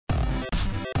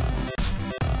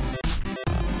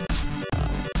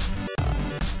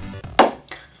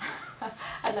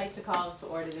I'd like to call to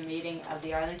order the meeting of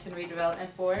the Arlington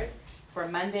Redevelopment Board for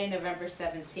Monday, November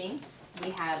 17th.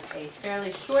 We have a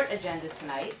fairly short agenda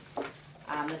tonight.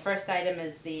 The first item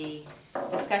is the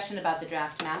discussion about the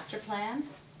draft master plan,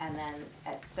 and then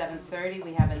at 7:30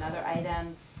 we have another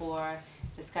item for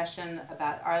discussion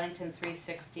about Arlington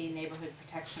 360 Neighborhood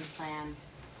Protection Plan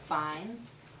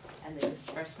fines and the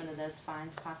disbursement of those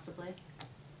fines possibly.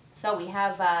 So we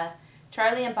have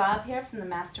Charlie and Bob here from the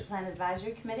Master Plan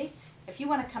Advisory Committee. If you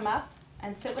want to come up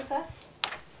and sit with us,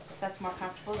 if that's more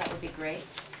comfortable, that would be great.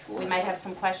 Sure. We might have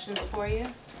some questions for you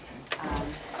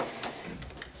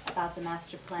about the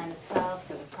master plan itself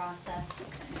or the process.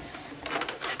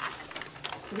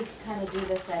 We can kind of do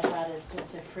this, I thought, as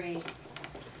just a free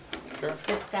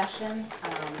discussion.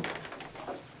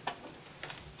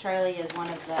 Charlie is one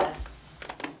of the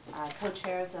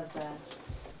co-chairs of the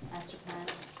Master Plan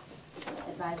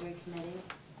Advisory Committee,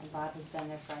 and Bob has been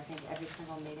there for, I think, every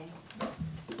single meeting.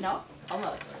 No?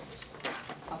 Almost.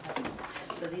 Okay.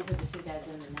 So these are the two guys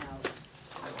in the know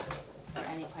for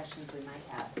any questions we might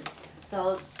have.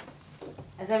 So,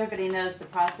 as everybody knows, the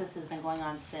process has been going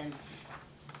on since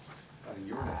about a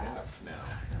year and a half now.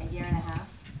 A year and a half.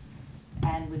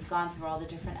 And we've gone through all the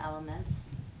different elements.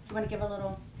 Do you want to give a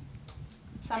little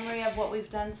summary of what we've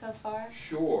done so far?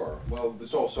 Sure. Well,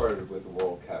 this all started with the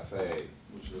World Cafe,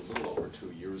 which was a little over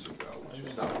 2 years ago, which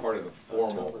was not part of the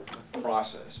formal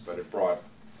process, but it brought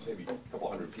maybe a couple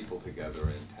hundred people together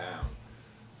in town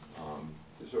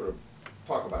to sort of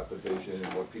talk about the vision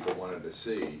and what people wanted to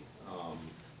see,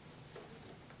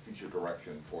 future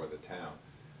direction for the town.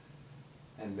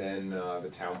 And then the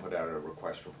town put out a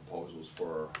request for proposals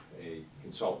for a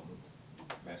consultant,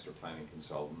 master planning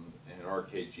consultant, and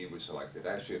RKG was selected.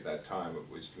 Actually, at that time, it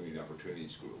was Community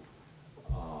Opportunities Group.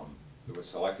 It was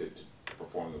selected to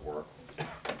perform the work,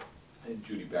 and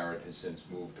Judy Barrett has since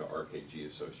moved to RKG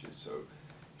Associates. So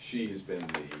she has been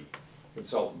the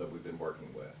consultant that we've been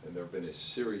working with, and there have been a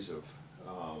series of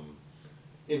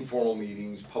informal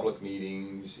meetings, public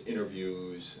meetings,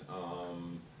 interviews.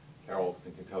 Carol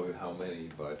can tell you how many,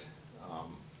 but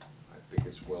I think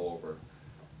it's well over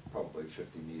probably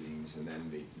 50 meetings, and then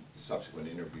the subsequent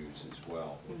interviews as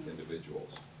well with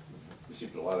individuals.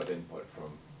 Received a lot of input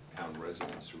from town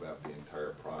residents throughout the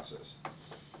entire process.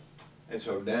 And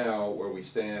so now where we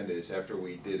stand is, after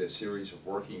we did a series of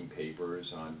working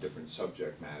papers on different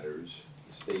subject matters,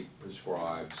 the state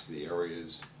prescribes the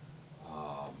areas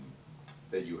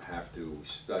that you have to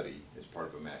study as part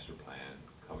of a master plan,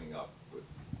 coming up with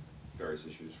various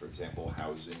issues, for example,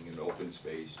 housing and open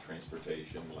space,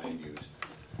 transportation, land use.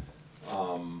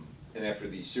 And after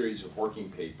these series of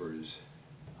working papers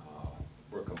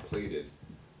were completed,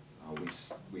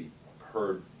 we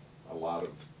heard a lot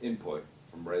of input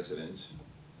from residents,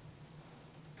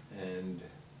 and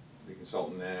the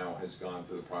consultant now has gone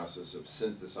through the process of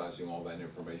synthesizing all that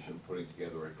information, putting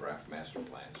together a draft master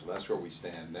plan. So that's where we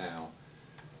stand now.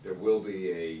 There will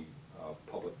be a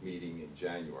public meeting in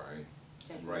January.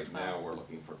 And right now we're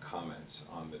looking for comments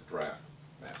on the draft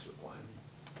master plan.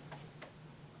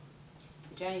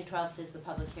 January 12th is the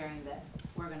public hearing that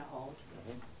we're going to hold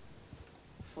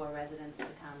for residents to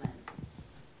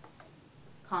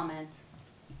comment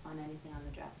on anything on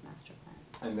the draft master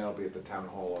plan. And that'll be at the town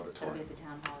hall auditorium. That'll be at the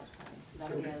town hall auditorium. So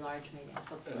that'll be a large meeting.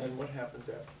 Hopefully. And then what happens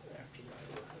after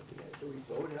that? Do we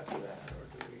vote after that, or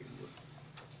do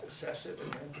we assess it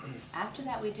and then? After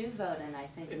that, we do vote, and I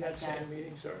think in that same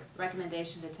meeting, sorry.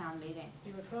 Recommendation to town meeting.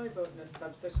 You would probably vote in a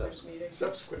subsequent meeting.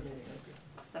 Subsequent meeting, okay.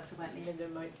 Subsequent meeting. And there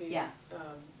might be, yeah.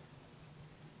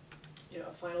 You know,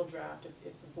 a final draft.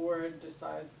 If the board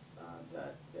decides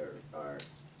that there are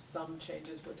some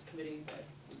changes with the committee that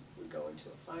would go into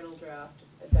a final draft,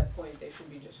 at that point they should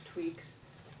be just tweaks.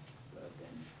 But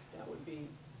then that would be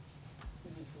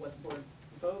what the board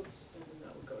votes, and then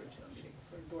that would go to town meeting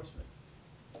for endorsement.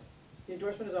 The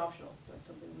endorsement is optional. That's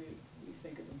something we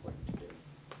think is important to do.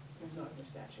 It's not in the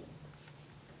statute.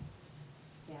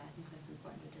 Yeah, I think that's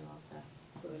important to do also.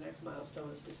 So the next milestone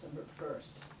is December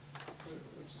 1st,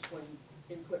 which is when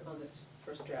input on this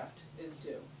first draft is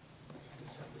due.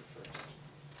 December 1st.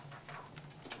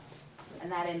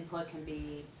 And that input can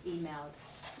be emailed.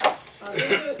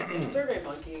 There's a Survey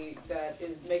Monkey that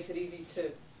makes it easy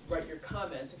to write your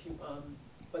comments if you,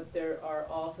 but there are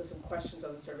also some questions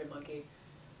on the Survey Monkey.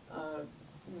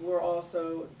 We're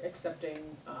also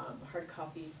accepting hard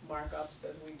copy markups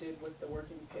as we did with the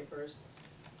working papers.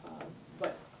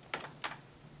 But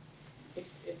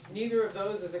if neither of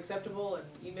those is acceptable and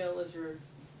email is your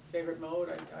favorite mode,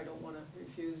 I don't want to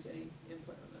refuse any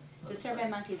input on that. The Survey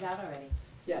Monkey's out already.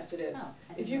 Yes, it is. Oh,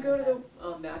 if you go to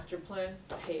the master plan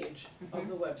page of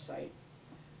the website,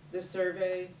 the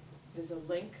survey there's a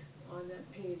link on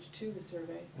that page to the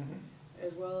survey, Mhm.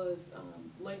 as well as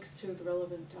links to the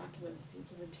relevant documents, the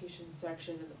implementation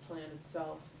section and the plan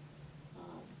itself.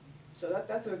 So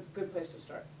that's a good place to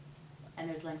start. And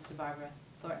there's links to Barbara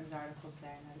Thornton's articles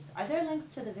there, I noticed. Are there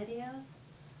links to the videos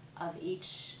of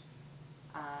each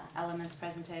element's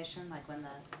presentation, like when the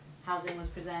housing was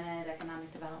presented,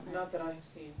 economic development? Not that I've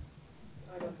seen.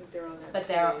 I don't think they're on that But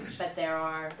page. there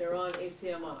are, They're on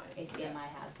ACMi. ACMi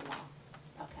yes. has them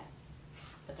all, okay.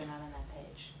 But they're not on that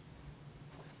page.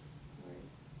 Right.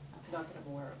 Okay. Not that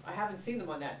I'm aware of. I haven't seen them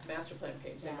on that master plan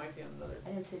page. They Yeah. might be on another. I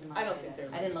didn't see them on I don't either. think they're I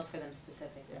didn't linked. look for them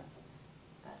specifically. Yeah.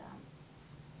 But,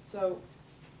 So,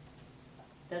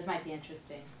 those might be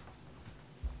interesting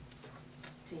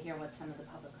to hear what some of the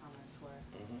public comments were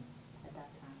at that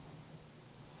time.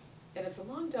 and it's a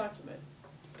long document.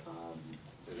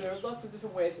 So there are lots of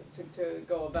different ways to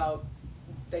go about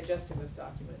digesting this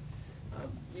document.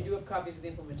 You do have copies of the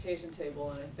implementation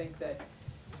table, and I think that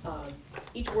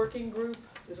each working group,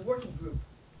 there's a working group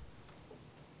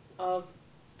of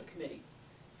the committee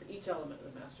for each element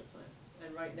of the master plan.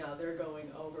 And right now, they're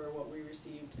going over what we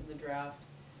received in the draft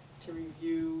to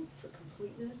review for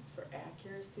completeness, for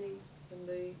accuracy in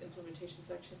the implementation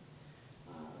section.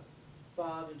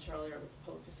 Bob and Charlie are with the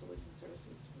Public Facilities and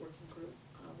Services Working Group.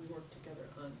 We worked together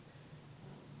on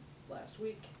last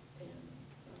week, and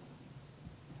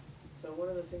so one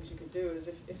of the things you could do is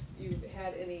if you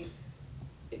had any,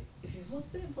 if you've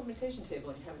looked at the implementation table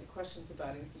and you have any questions about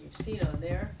anything you've seen on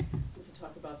there, we can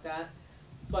talk about that.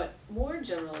 But more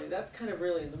generally, that's kind of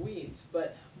really in the weeds,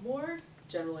 but more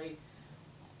generally,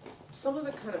 some of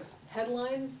the kind of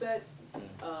headlines that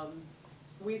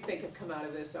we think have come out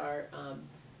of this are,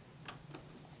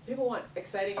 people want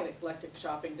exciting and eclectic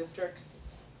shopping districts.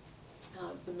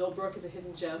 The Millbrook is a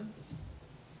hidden gem.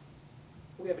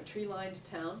 We have a tree-lined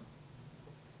town.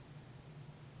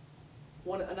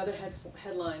 Another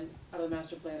headline out of the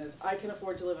master plan is, I can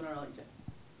afford to live in Arlington.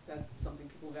 That's something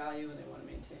people value and they want to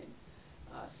maintain.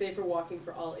 Safer walking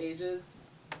for all ages,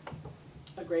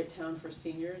 a great town for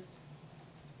seniors,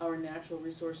 our natural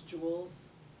resource jewels,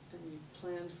 and we've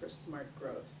planned for smart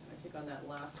growth. And I think on that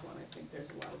last one, I think there's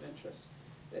a lot of interest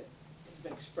that has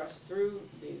been expressed through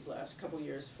these last couple of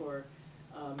years for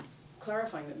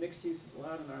clarifying that mixed use is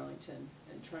allowed in Arlington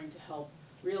and trying to help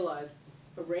realize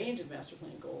a range of master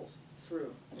plan goals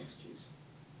through mixed use.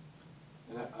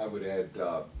 And I would add,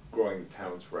 growing the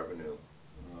town's revenue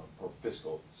for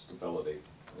fiscal stability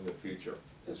in the future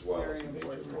as well as a Very major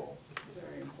important. goal.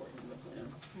 Very important in the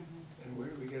plan. And where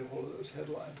do we get a hold of those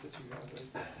headlines that you have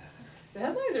right there? The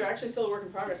headlines are actually still a work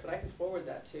in progress, but I can forward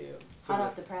that to you. Hot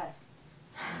off the press.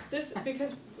 This,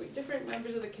 because different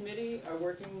members of the committee are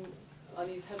working on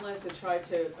these headlines to try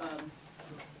to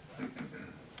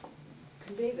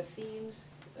convey the themes.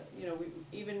 You know,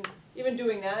 even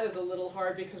doing that is a little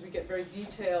hard because we get very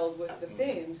detailed with the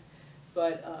themes,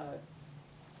 but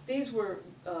these were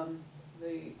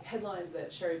the headlines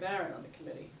that Sherry Barron on the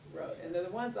committee wrote, and they're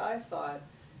the ones I thought.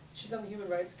 She's on the Human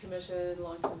Rights Commission,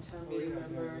 longtime town meeting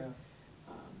member.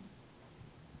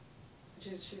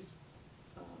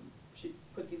 She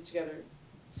put these together.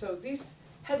 So these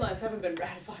headlines haven't been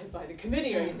ratified by the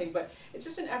committee or anything, but it's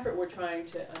just an effort we're trying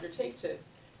to undertake to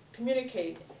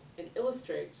communicate and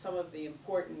illustrate some of the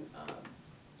important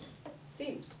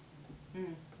themes.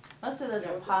 Most of those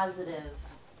are positive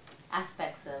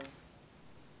aspects of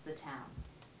the town.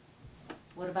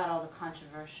 What about all the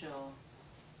controversial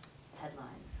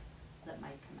headlines that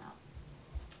might come out?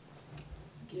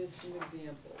 Give some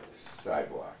examples.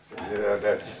 Sidewalks.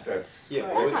 That's. Yeah,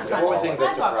 Right. what That's what not were things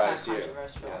that sidewalks surprised aren't you?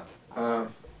 controversial. Yeah.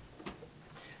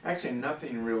 Actually,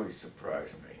 nothing really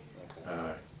surprised me.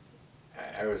 Okay.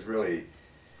 I was really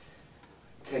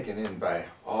taken in by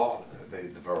all the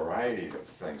variety of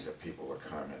things that people were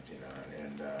commenting on,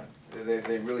 and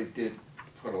they really did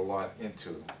put a lot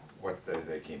into what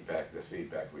they came back, the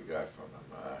feedback we got from them.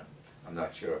 I'm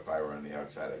not sure if I were on the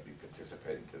outside, I'd be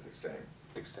participating to the same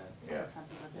Extent. Yeah. Some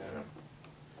people do. you know.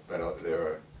 But there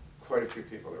are quite a few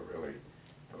people that really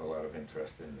have a lot of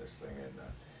interest in this thing, and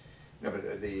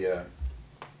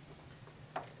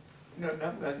no,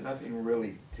 but nothing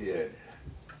really did.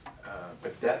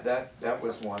 But that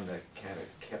was one that kind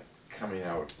of kept coming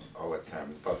out all the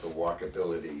time about the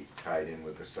walkability tied in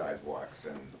with the sidewalks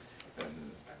and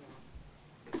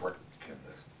the brick and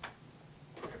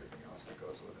everything else that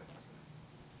goes with it.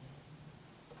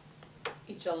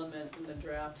 Each element in the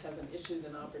draft has an issues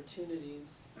and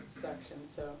opportunities section,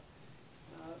 so,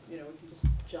 you know, we can just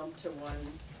jump to one.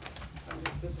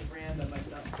 This is random,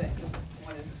 I'm not saying this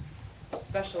one is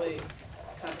especially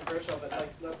controversial, but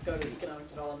like, let's go to economic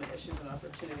development issues and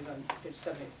opportunities on page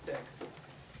 76.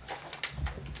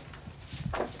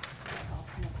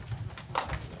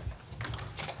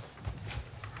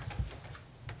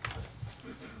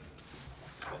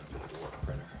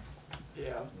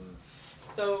 Yeah.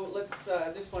 So let's,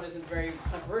 this one isn't very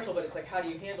controversial, but it's like, how do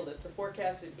you handle this? The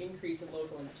forecasted increase in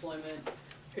local employment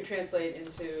could translate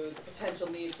into the potential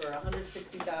need for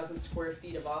 160,000 square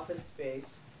feet of office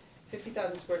space,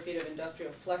 50,000 square feet of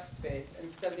industrial flex space,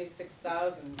 and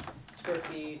 76,000 square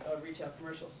feet of retail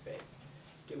commercial space.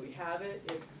 Do we have it?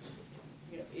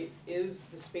 Is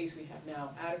the space we have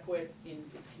now adequate in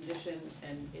its condition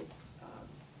and its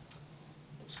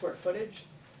square footage?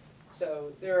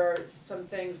 So there are some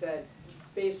things that,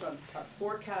 based on our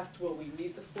forecasts, will we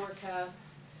meet the forecasts?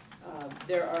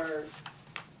 There are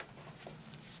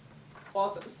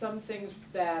also some things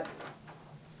that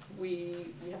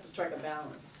we have to strike a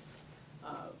balance.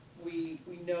 We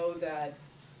know that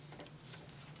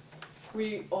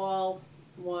we all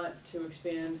want to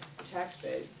expand tax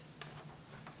base.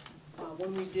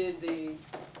 When we did the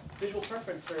visual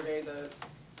preference survey,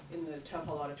 in the town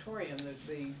hall auditorium,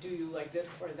 the do you like this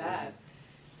or that,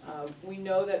 we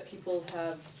know that people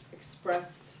have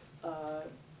expressed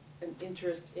an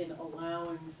interest in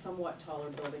allowing somewhat taller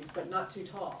buildings, but not too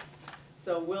tall.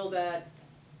 So will that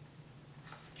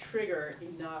trigger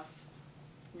enough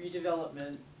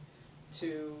redevelopment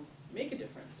to make a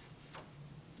difference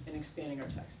in expanding our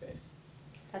tax base?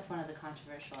 That's one of the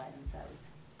controversial items I was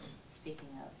speaking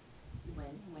of.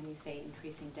 When you say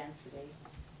increasing density,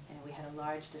 and we had a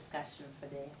large discussion for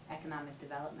the economic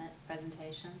development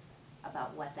presentation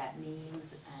about what that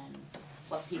means and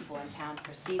what people in town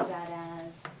perceive that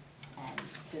as, and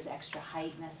does extra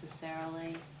height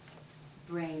necessarily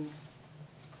bring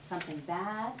something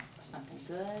bad or something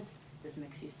good? Does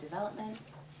mixed-use development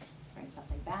bring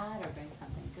something bad or bring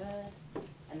something good?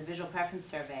 And the visual preference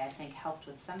survey, I think, helped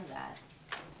with some of that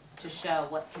to show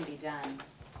what can be done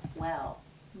well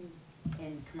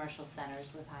in commercial centers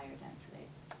with higher density.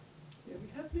 Yeah, we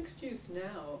have mixed use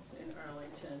now in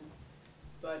Arlington,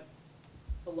 but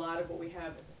a lot of what we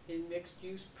have in mixed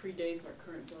use predates our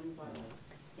current zoning bylaw.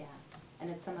 Yeah, and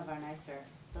it's some of our nicer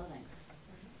buildings,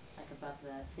 like above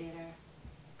the theater,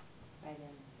 right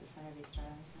in the center of East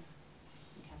Arlington,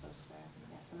 in Capitol Square.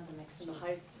 Yeah, some of the mixed In use. the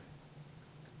Heights,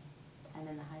 And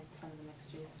in the Heights, some of the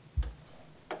mixed use.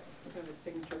 kind of the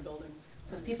signature buildings.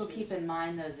 So if are people mixed keep use. in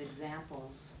mind those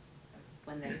examples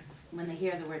when they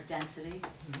hear the word density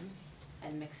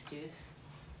and mixed use,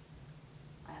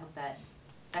 I hope that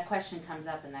question comes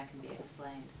up and that can be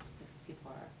explained if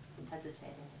people are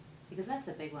hesitating. Because that's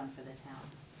a big one for the town.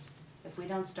 If we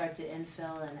don't start to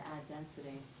infill and add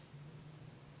density,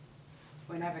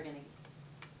 we're never going to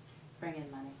bring in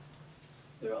money.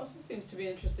 There also seems to be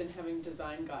interest in having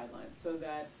design guidelines so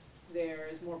that there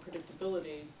is more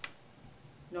predictability,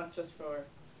 not just for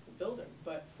the builder,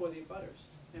 but for the abutters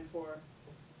and for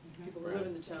people who live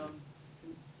in the town,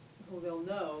 who they'll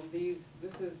know this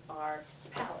is our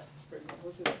palette, for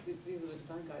example. These are the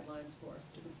design guidelines for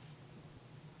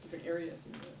different areas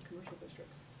in the commercial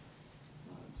districts.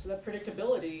 So that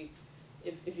predictability,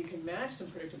 if you can match some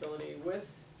predictability with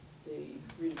the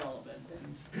redevelopment,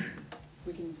 then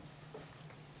we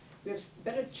have a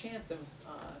better chance of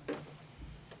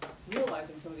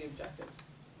realizing some of the objectives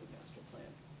of the master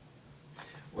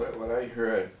plan. What I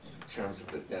heard in terms of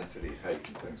the density, height,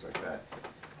 and things like that,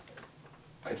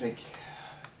 I think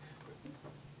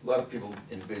a lot of people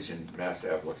envision Mass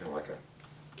Ave looking like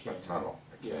a tunnel,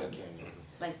 a canyon.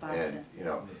 Like Boston.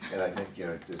 And, and I think,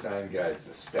 design guides,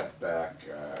 a step back,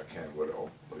 kind of would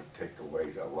take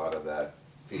away a lot of that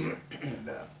fear. And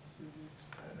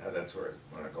that's where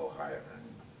I want to go higher and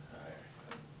higher.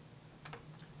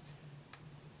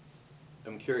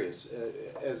 I'm curious,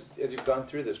 as you've gone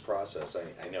through this process,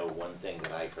 I know one thing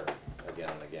that I've heard again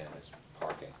and again is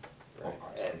parking, right? Oh,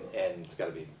 absolutely. And it's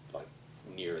gotta be like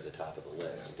near the top of the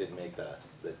list. It didn't make the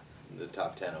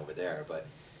top 10 over there, but,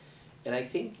 and I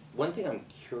think one thing I'm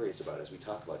curious about as we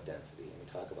talk about density and we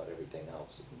talk about everything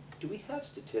else, do we have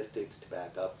statistics to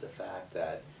back up the fact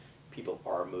that people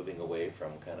are moving away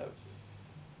from kind of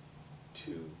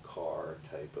two-car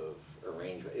type of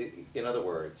arrangement? In other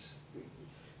words,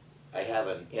 I have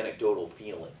an anecdotal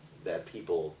feeling that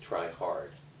people try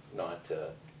hard not to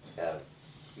have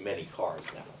many cars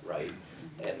now, right?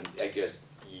 And I guess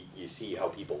you see how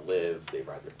people live, they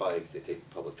ride their bikes, they take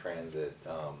public transit,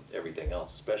 everything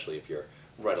else, especially if you're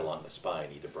right along the spine,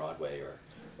 either Broadway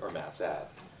or Mass Ave.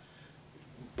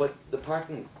 But the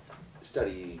parking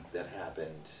study that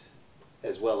happened,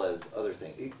 as well as other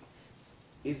things,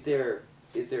 is there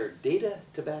data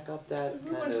to back up that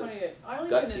kind of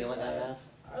gut feeling I have?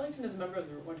 Arlington is a member of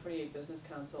the 128 Business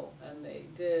Council, and they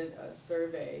did a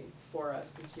survey for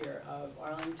us this year of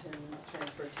Arlington's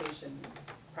transportation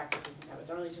practices and habits,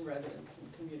 Arlington residents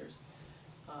and commuters.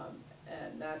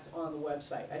 and that's on the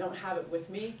website. I don't have it with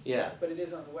me, Yeah, but it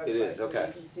is on the website. It is, So okay.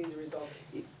 you can see the results.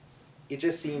 it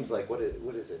just seems like, what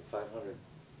is it, 500,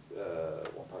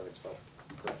 one park, it's about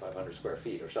 500 square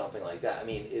feet or something like that. I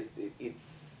mean,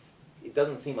 it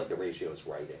doesn't seem like the ratio is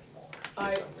right anymore for some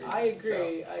reason. I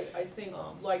agree. I think,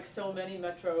 um, like so many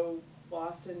metro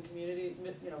Boston community,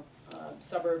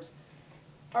 suburbs,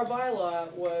 our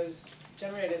bylaw was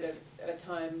generated at a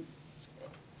time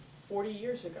 40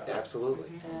 years ago. Absolutely,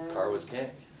 And car was king,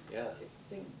 yeah.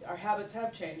 Our habits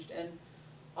have changed, and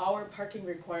our parking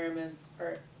requirements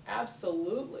are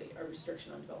absolutely a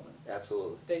restriction on development.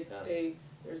 Absolutely. Yeah.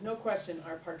 There's no question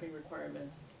our parking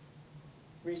requirements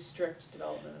restrict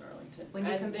development in Arlington. When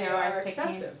you And compare they are ours to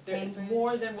excessive. It's Cambridge?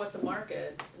 more than what the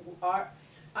market are.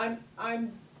 I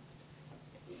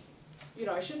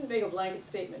shouldn't make a blanket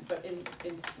statement, but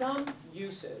in some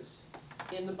uses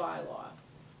in the bylaw,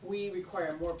 we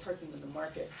require more parking than the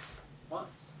market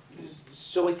wants.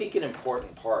 So I think an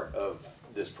important part of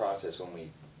this process when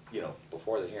we,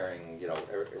 before the hearing,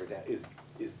 everything, is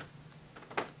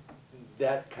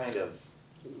that kind of,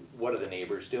 what are the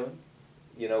neighbors doing?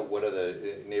 What are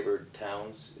the neighbor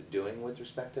towns doing with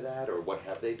respect to that, or what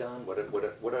have they done? What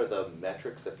are the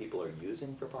metrics that people are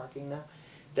using for parking now?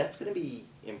 That's gonna be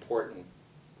important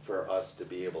for us to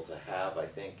be able to have, I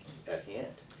think, at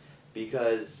hand.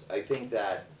 Because I think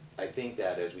that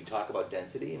as we talk about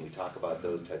density and we talk about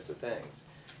those types of things,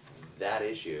 that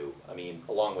issue, I mean,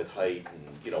 along with height and,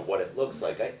 what it looks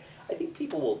like, I think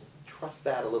people will trust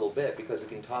that a little bit, because we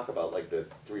can talk about like the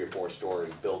 3 or 4 story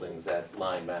buildings that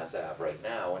line Mass Ave right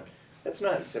now, and that's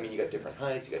nice. I mean, you got different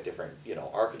heights, you got different,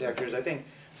 architectures. I think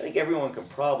everyone can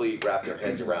probably wrap their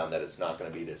heads around that it's not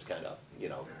gonna be this kind of,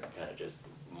 just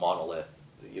monolith,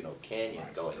 canyon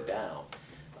going down.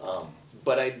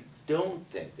 But I don't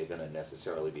think they're gonna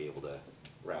necessarily be able to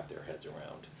wrap their heads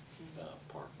around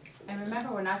parking for this. And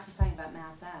remember, we're not just talking about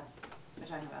Mass Ave, we're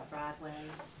talking about Broadway.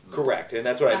 Correct, and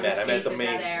that's what I On the meant. I meant the street,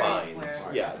 main there's that area spines.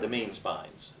 where- Yeah, the main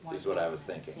spines is what I was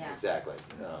thinking, Yeah. exactly.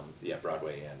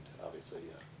 Broadway and obviously,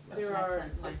 That's There an are,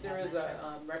 excellent point, there that is a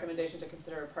metrics. recommendation to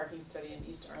consider a parking study in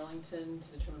East Arlington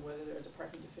to determine whether there is a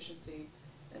parking deficiency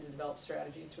and to develop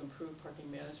strategies to improve parking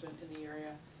management in the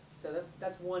area. So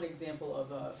that's one example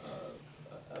of a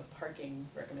parking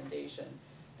recommendation.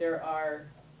 There are,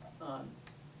 I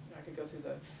could go through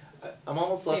the, I'm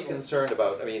almost less Table. concerned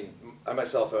about, I mean, I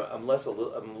myself, I'm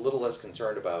a little less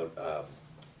concerned about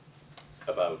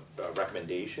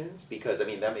recommendations, because, I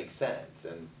mean, that makes sense,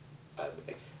 and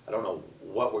I don't know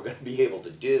what we're gonna be able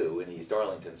to do in East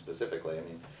Arlington specifically. I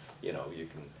mean, you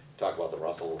can talk about the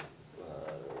Russell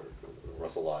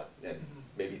lot, and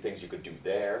maybe things you could do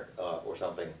there, or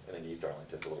something. I think East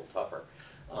Arlington's a little tougher.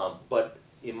 But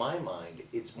in my mind,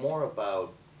 it's more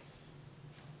about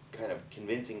kind of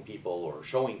convincing people or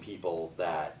showing people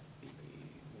that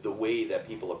the way that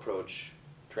people approach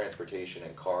transportation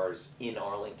and cars in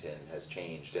Arlington has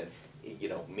changed, and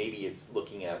maybe it's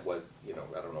looking at what, I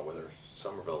don't know whether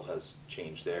Somerville has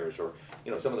changed theirs, or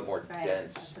some of the more Right,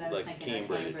 dense, that's what I was like thinking, like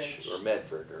Cambridge Cambridge. or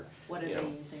Medford, or What are they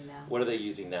using now? what are they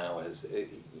using now as,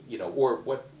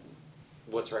 or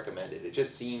what's recommended? It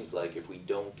just seems like if we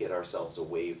don't get ourselves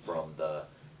away from the,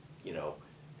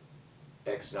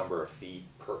 X number of feet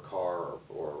per car,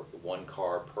 or 1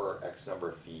 car per X number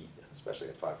of feet, especially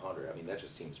at 500, I mean, that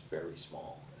just seems very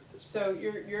small at this point. so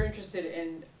you're interested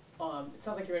in, it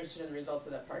sounds like you're interested in the results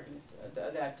of that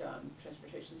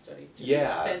transportation study. Yeah, To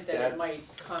the extent that it that's- might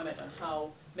comment on how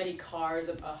many cars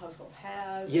a household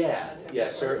has. Yeah, that type yeah,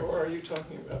 of- sir. Or are you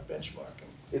talking about benchmarking?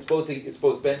 It's both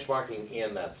benchmarking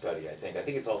and that study, I think. I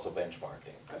think it's also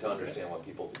benchmarking, I to think understand what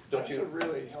people, don't That's a you?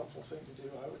 really helpful thing to do,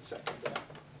 I would second that.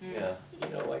 Yeah.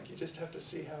 You just have to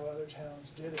see how other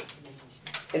towns did it. I mean,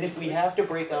 And if we have to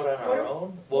break out on our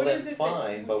own, well, What then is it that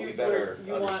fine, but we you- better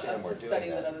you want understand we're us to doing study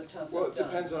that that. other towns have done? Well, it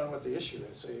depends on what the issue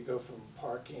is, so you go from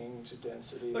parking to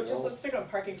density. But just let's stick on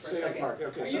parking for a Stay on second. parking,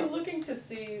 okay, Are you looking to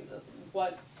see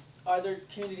what other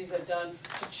communities have done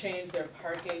to change their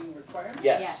parking requirements?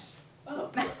 Yes.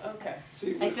 Oh, okay.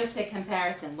 See, Like just a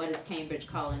comparison, what is Cambridge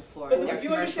calling for But in their you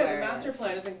commercial understand the master areas?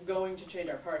 plan isn't going to change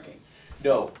our parking.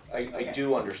 No, I Okay.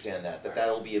 do understand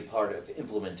that'll be a part of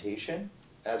implementation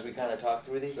as we kind of talk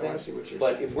through these So I things. see what you're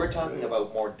But saying. if we're talking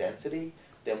about more density,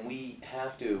 then we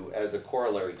have to, as a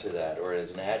corollary to that, or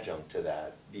as an adjunct to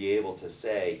that, be able to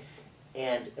say,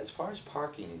 and as far as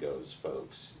parking goes,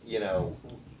 folks,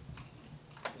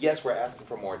 yes, we're asking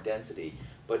for more density,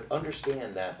 but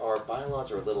understand that our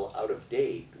bylaws are a little out of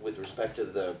date with respect to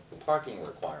the parking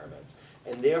requirements.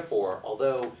 And therefore,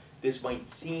 although this might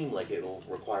seem like it'll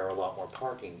require a lot more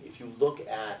parking, if you look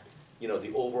at you know,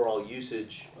 the overall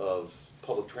usage of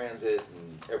public transit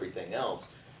and everything else,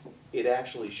 it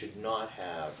actually should not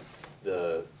have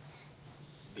the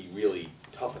really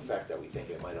tough effect that we think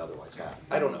it might otherwise have.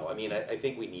 I don't know, I mean, I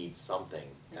think we need something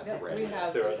at the Yeah, ready. we have-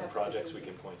 If there are other projects we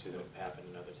can point to that have happened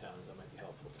in other towns, that might be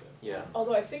helpful too. Yeah.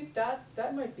 Although I think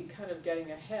that might be kind of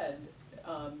getting ahead,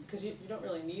 because you don't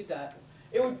really need that.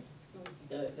 It would,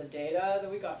 the data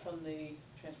that we got from the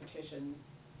transportation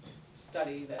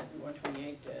study that Route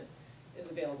 128 did is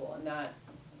available, and that,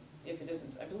 if it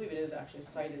isn't, I believe it is actually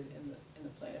cited in the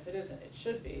plan. If it isn't, it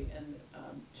should be, and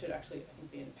should actually, I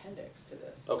think, be an appendix to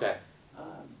this. Okay,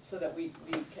 So that we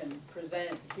can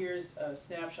present, here's a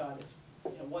snapshot, it's,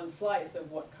 you know, one slice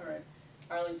of what current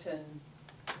Arlington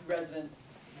resident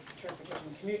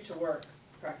transportation commute to work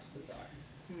practices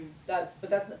are. But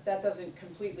that doesn't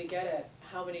completely get at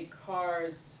how many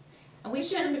cars, And we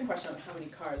there's a shouldn't, question on how many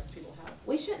cars people have.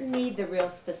 we shouldn't need the real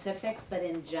specifics, but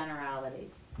in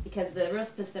generalities, because the real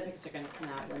specifics are gonna come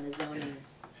out when the zoning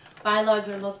bylaws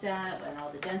are looked at, when all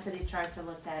the density charts are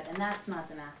looked at, and that's not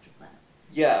the master plan.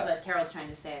 yeah. That's what Carol's trying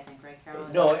to say, I think, right, Carol?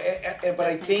 No, but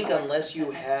I Listening think to more unless you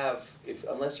specific. have,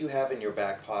 unless you have in your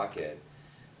back pocket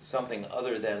something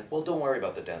other than, well, don't worry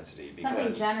about the density, because.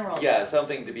 Something general. Yeah,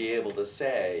 something to be able to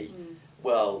say, Mm.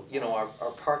 well, you know,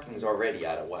 our parking's already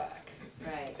out of whack,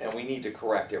 Right. and we need to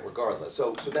correct it regardless,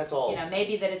 so that's all. You know,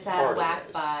 maybe that it's out part of of whack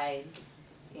this. by,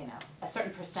 you know, a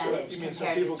certain percentage you mean so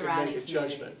compared to people can surrounding make a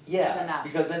communities. judgment. Is Yeah, enough.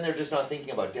 because then they're just not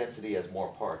thinking about density as more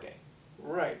parking.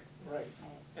 Right, right.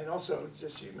 Right. And also,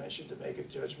 just you mentioned to make a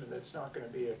judgment that it's not gonna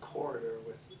be a corridor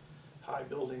with high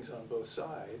buildings on both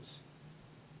sides,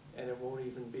 and it won't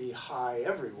even be high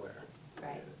everywhere.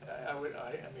 Right. I would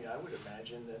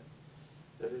imagine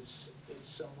that it's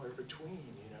somewhere between,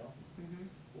 you know, Mhm.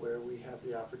 where we have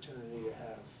the opportunity to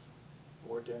have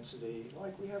more density,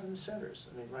 like we have in the centers.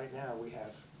 I mean, right now, we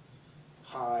have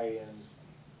high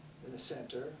in the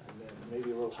center, and then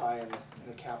maybe a little high in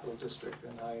the capital district,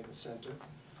 and high in the center.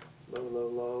 Low, low,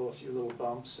 low, a few little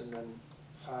bumps, and then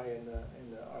high in the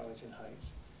Arlington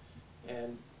Heights.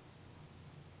 And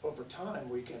over time,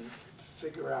 we can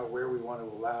figure out where we want to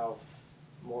allow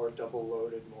more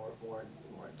double-loaded, more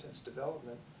intense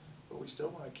development, but we still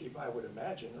want to keep, I would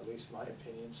imagine, at least my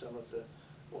opinion, some of the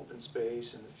open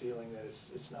space and the feeling that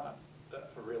it's not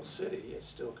a real city, it's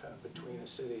still kind of between a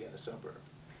city and a suburb.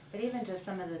 But even just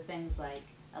some of the things like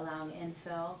allowing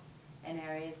infill in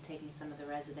areas, taking some of the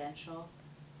residential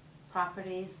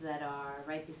properties that are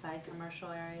right beside commercial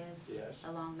areas Yes.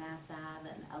 along Mass Ave,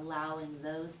 and allowing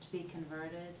those to be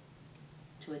converted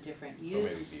to a different maybe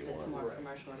use be that's one. more Right.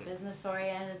 commercial or business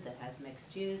oriented, that has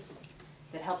mixed use,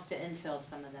 that helps to infill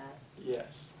some of that.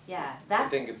 Yes. Yeah, I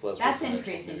think it's less that's residential,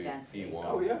 increasing maybe density. B1.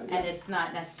 Oh, yeah. And it's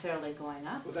not necessarily going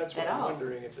up Well, that's at what I'm all.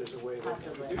 wondering, if there's a way to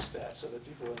Possibly. introduce that so that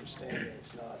people understand that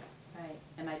it's not. Right,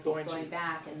 it might be Going going to-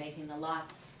 back and making the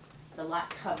lot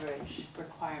coverage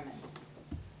requirements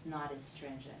not as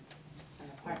stringent, and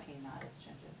the parking not as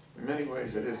stringent. In many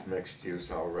ways, it is mixed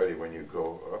use already when you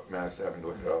go up Mass Ave and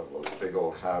look at all those big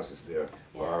old houses there,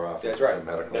 law offices, That's right. and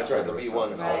medical That's right, center the or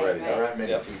B1s. something already. Right, There right. aren't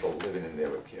many Yep. people living in there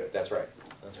with kids. That's right,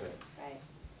 that's right, Right,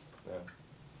 yeah.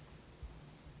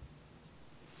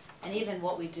 and even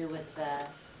what we do with the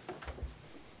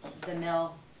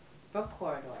Mill Brook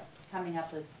corridor, coming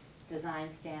up with design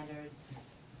standards,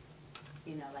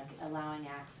 you know, like allowing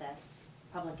access,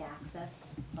 public access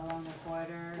along the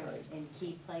corridor Right. in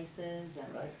key places,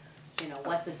 and Right. you know,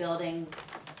 what the buildings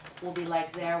will be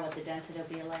like there, what the density will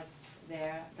be like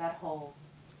there, that whole,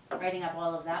 writing up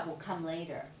all of that will come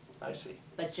later. I see.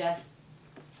 But just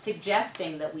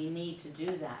suggesting that we need to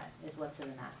do that is what's in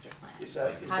the master plan. Is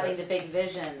that? Having the big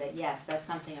vision that, yes, that's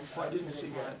something Well, I important didn't to see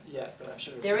the town. that yet, but I'm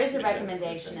sure. There is a It's in-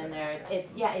 recommendation it's in in there. there,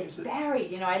 it's, yeah, it's Is it?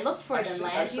 buried, you know, I looked for it in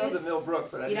land I saw the use.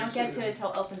 Millbrook, but I You didn't don't see get to the. it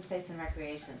till open space and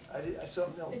recreation. I saw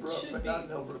Millbrook, should but not be.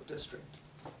 Millbrook District.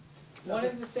 One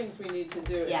of the things we need to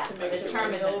do is Yeah, to make the sure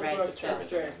term the isn't right Millbrook still.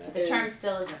 district The term is,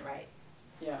 still isn't right,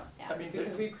 yeah, yeah. I mean,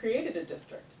 because we've created a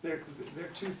district. There are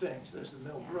two things. There's the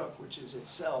Millbrook, which is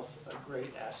itself a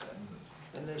great asset.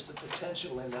 And there's the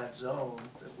potential in that zone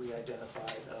that we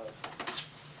identified of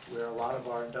where a lot of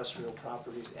our industrial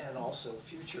properties and also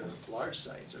future large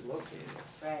sites are located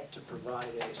Right, to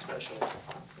provide a special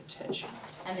attention.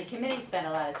 and the committee spent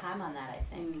a lot of time on that, I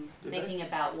think, Mm. Did they? thinking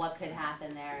about what could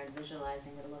happen there and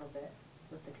visualizing it a little bit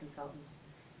with the consultants.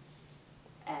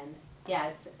 And, yeah,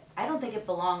 it's, I don't think it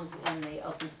belongs in the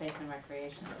open space and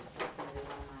recreation, it's gonna be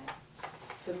one of my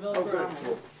The good. Millbrook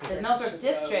Well, district. The Millbrook should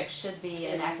district should be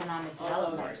in an economic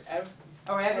development, almost ev-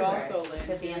 or but everywhere, also land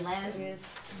could be in use land and use.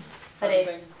 But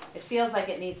housing. it feels like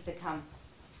it needs to come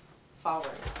forward.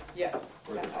 Yes.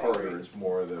 Where the I agree. corridor is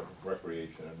more the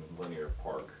recreation and linear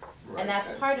park. And that's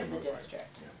Right. part of the Right.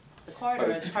 district. Yeah. The corridor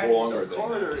But is it's part of the longer district. than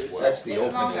that Corridor as is- well. That's the It's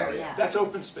open longer, area. yeah. That's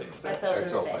open space. That's That- open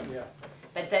That's space. open. Yeah,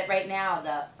 But that right now,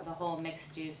 the whole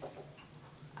mixed use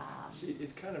see,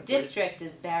 it kind of. district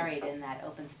is buried in that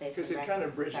open space Because and it rec kind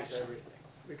of bridges section. everything,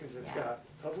 because it's Yeah. got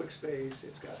public space,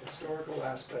 it's got historical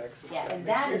aspects, it's Yeah, got and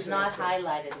mixed that use is not aspects.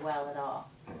 highlighted well at all,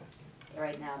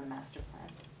 right now in the master plan.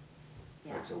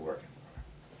 Yeah, It's a working.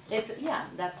 it's, yeah,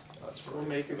 that's, We'll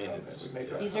make I it, mean, comment, it's- we make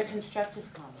yeah. our these are comment.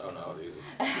 constructive comments. Oh, no,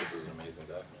 this is an amazing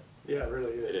document. Yeah, it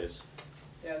really is. It is.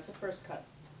 Yeah, it's a first cut.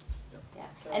 Yeah,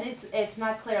 So- and it's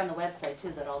not clear on the website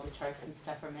too that all the charts and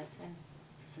stuff are missing,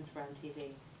 since we're on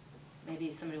TV.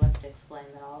 Maybe somebody wants to explain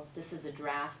that all, this is a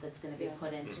draft that's gonna be Yeah.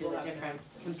 put into We'll a have to different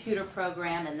have- computer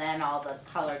program, and then all the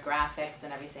color graphics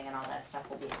and everything and all that stuff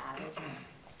will be added.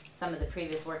 Some of the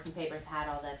previous working papers had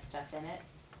all that stuff in it,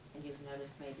 and you've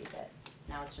noticed maybe that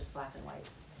now it's just black and white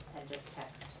and just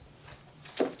text.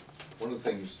 One of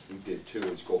the things we did too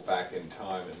is go back in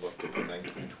time and look at the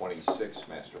 1926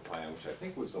 master plan, which I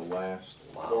think was the last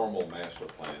Wow. formal master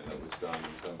plan that was done.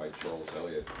 It was done by Charles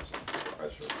Elliott, who's a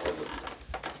professor at Harvard.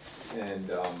 And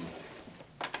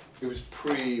it was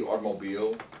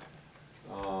pre-automobile,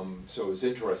 so it was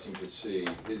interesting to see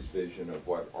his vision of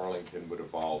what Arlington would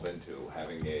evolve into,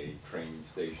 having a train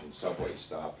station subway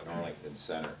stop in Arlington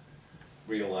Center,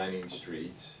 realigning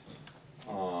streets,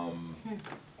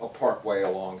 a parkway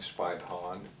along Spy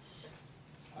Pond.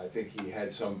 I think he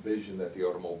had some vision that the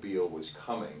automobile was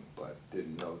coming, but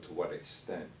didn't know to what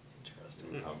extent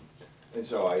it would come. And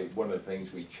so one of the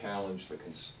things we challenged the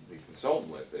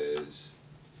consultant with is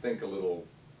think a little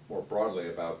more broadly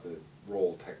about the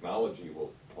role technology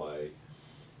will play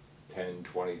 10,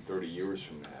 20, 30 years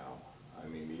from now. I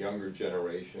mean, the younger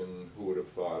generation, who would have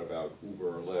thought about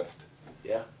Uber or Lyft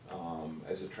Yeah.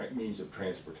 as a means of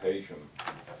transportation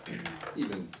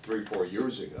even 3, 4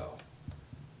 years ago?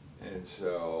 And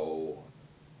so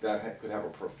that could have a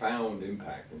profound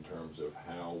impact in terms of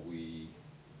how we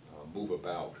move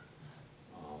about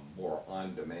more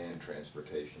on-demand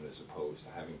transportation as opposed to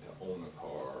having to own a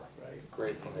car. Right.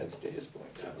 Great. And that's to his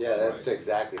point too. Yeah, that's Right.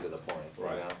 exactly to the point, you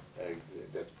Right. know?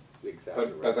 That's exactly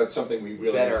But right. that's something we really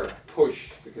need Better. to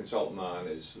push the consultant on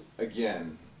is,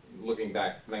 again, looking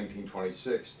back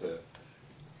 1926 to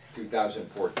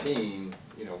 2014,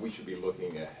 you know, we should be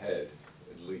looking ahead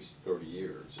at least 30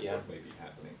 years of Yeah. what may be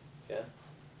happening. Yeah.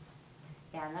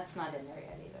 Yeah, and that's not in there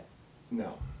yet either.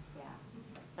 No. Yeah,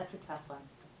 that's a tough one.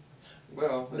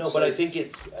 Well, No, but I think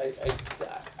it's,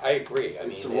 I agree, I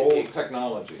mean. it's the role it- of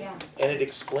technology. Yeah. And it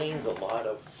explains a lot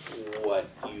of what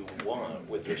you want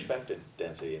with respect to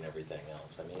density and everything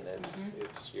else. I mean, Mhm.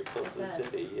 it's, you're close to the It does.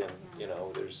 city and, Yeah. you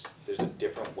know, there's a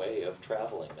different way of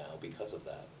traveling now because of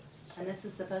that. And this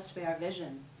is supposed to be our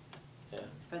vision Yeah.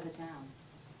 for the town,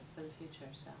 for the future,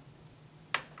 so.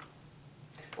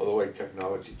 Well, the way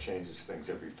technology changes things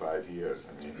every 5 years,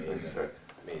 I mean, Amazing. it's like,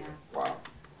 Amazing. wow.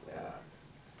 Yeah.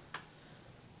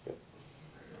 Yep.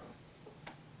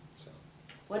 So,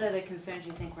 What other concerns do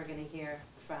you think we're gonna hear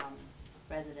from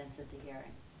residents at the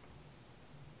hearing?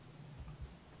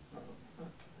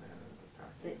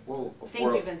 Well,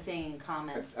 Things you've been seeing in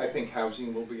comments. I think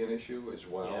housing will be an issue as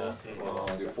well.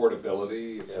 Yeah. The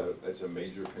affordability, Yeah. it's a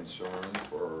major concern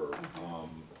for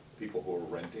people who are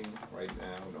renting right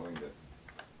now, knowing that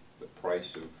the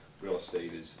price of real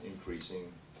estate is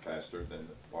increasing faster than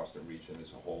the Boston region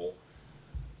as a whole,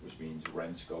 which means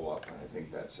rents go up, and I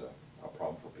think that's a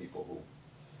problem for people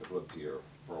who have lived here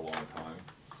for a long time.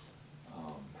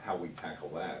 How we tackle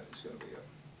that is gonna be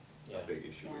a Yeah. big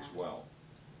issue as Yeah. well.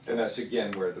 And that's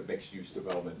again where the mixed-use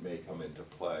development may come into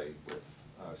play with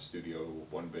studio,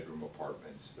 one-bedroom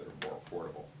apartments that are more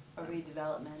affordable. A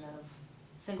redevelopment of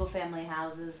single-family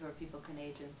houses where people can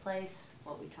age in place,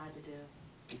 what we tried to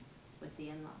do with the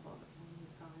in-law, what do you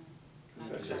call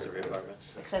it? Accessory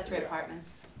apartments. Accessory Yeah. apartments.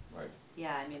 Right.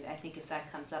 Yeah, I mean, I think if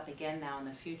that comes up again now in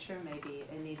the future, maybe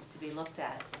it needs to be looked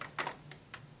at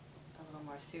a little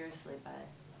more seriously by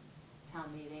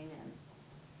town meeting and,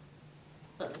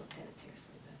 looked at it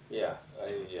seriously, but yeah,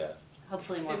 yeah.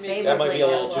 hopefully more It may- favorably That might be a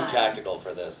little this too time. tactical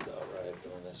for this though, right?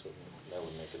 Doing this that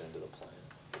would make it into the plan.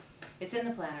 It's in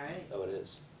the plan already. Oh, it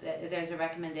is? There's a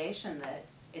recommendation that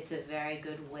it's a very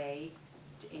good way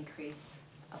to increase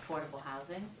affordable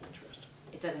housing. Interesting.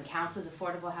 It doesn't count as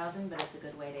affordable housing, but it's a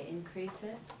good way to increase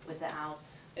it without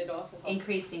It also helps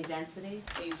increasing density.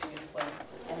 aging in place.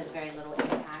 It has very little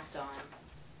impact on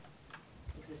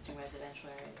existing residential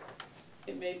areas.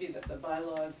 It may be that the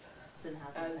bylaws It's in the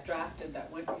housing as section. drafted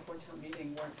that went before town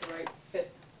meeting weren't the right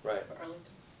fit Right. for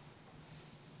Arlington.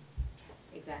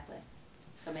 Exactly.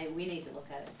 So maybe we need to look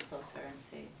at it closer and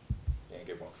see Yeah,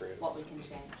 get more creative. what we can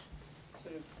change.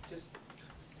 Sort of just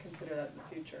consider that in the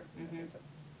future. I think Mhm. that's-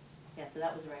 Yeah, so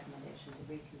that was a recommendation, to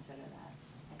reconsider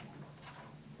that again.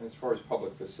 As far as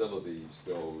public facilities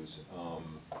goes,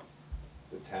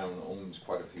 the town owns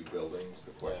quite a few buildings.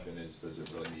 The question is, does it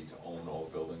really need to own all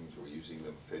the buildings? Are we using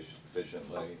them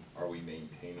efficiently? Are we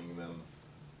maintaining them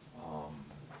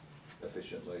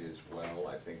efficiently as well?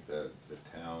 I think that the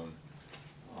town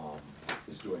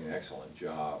is doing an excellent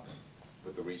job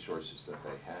with the resources that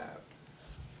they have.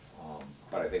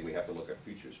 But I think we have to look at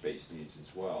future space needs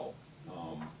as well.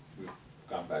 We've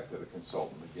gone back to the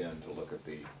consultant again to look at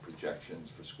the projections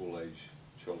for school-age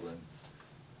children,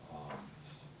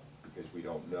 because we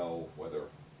don't know whether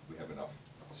we have enough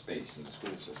space in the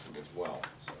school system as well.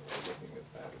 So we're looking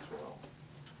at that as well.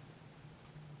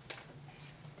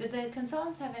 Did the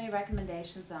consultants have any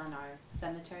recommendations on our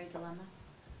cemetery dilemma?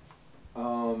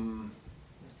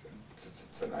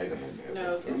 It's an item in there.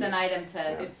 No, that's It's an item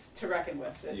to, It's to reckon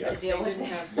with. If Yeah. they Deal with didn't it.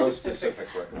 have No specific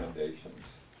recommendations.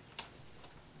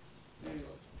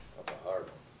 That's a hard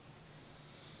one.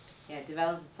 yeah,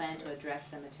 develop a plan to address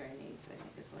cemetery needs, I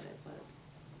think is what it was.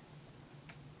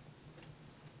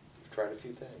 We've tried a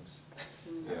few things.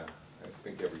 Yeah, I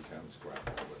think every town's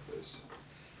grappling with this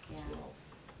Yeah, as well.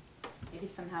 maybe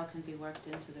somehow can be worked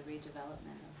into the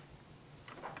redevelopment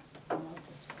of the Mill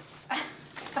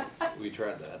District. We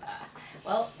tried that.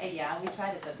 Well, yeah, we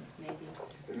tried it, but maybe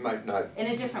It might not, in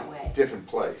a different way, different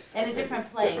place. In a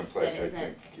different place Different place, that I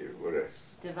isn't- think you would have,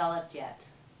 developed yet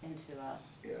into a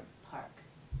yeah. park.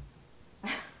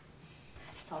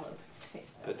 It's all open space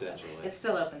though. Potentially. It's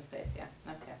still open space, yeah,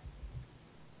 okay.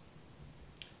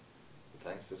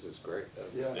 Thanks, this is great. That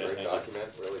was Yeah. a Yeah, great thank you.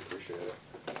 document, really appreciate it.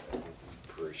 And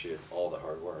appreciate all the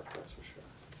hard work, that's for sure.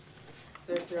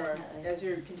 So if there are, Definitely. as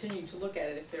you're continuing to look at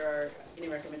it, if there are any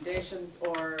recommendations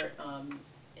or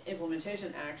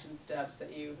implementation action steps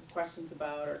that you have questions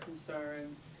about or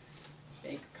concerns,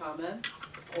 make comments,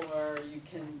 or you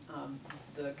can,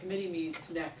 the committee meets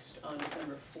next on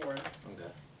December 4th.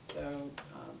 Okay. So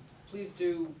please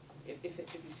do, if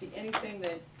you see anything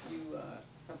that you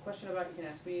have a question about, you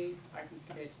can ask me, I can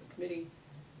convey it to the committee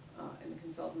and the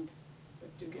consultant, but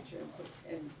do get your input.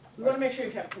 And we want to make sure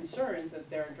if you have concerns that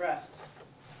they're addressed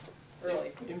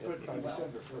early. Input by Well,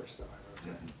 December 1st, though, I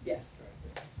wrote that. Yes.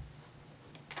 Right.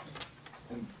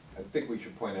 And I think we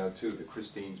should point out too that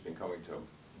Christine's been coming to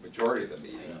a majority of the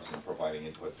meetings and providing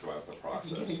input throughout the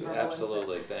process. Giving verbal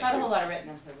Absolutely, input. thank Not a whole you. lot of written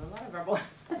input, but a lot of verbal.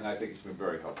 And I think it's been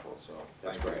very helpful, so.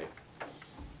 That's thank you.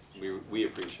 great. We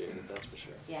appreciate it, that's for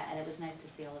sure. Yeah, and it was nice to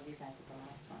see all of you guys at the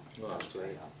last one. Well, That that's was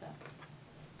great great. also.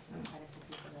 Quite a few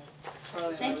people there. Charlie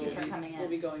and I Thank you will for be- coming in. We'll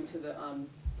be going to the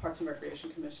Parks and Recreation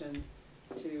Commission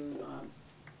to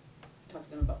talk to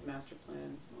them about the master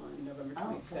plan on November 25th.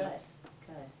 Oh, good,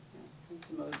 good. And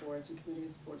some other boards and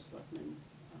committees, Board of Selectmen.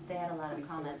 They had a lot of 24th.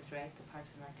 comments, right, the Parks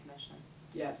and Rec Commission?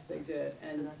 Yes, they did, So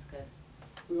and that's good.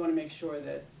 we want to make sure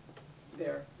that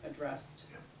they're addressed.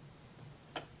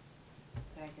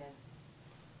 Very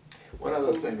good. One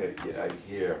other thing that I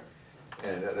hear,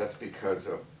 and that's because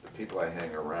of the people I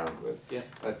hang around with. Yeah.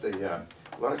 But a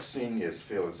lot of seniors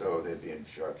feel as though they're being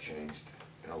shortchanged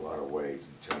in a lot of ways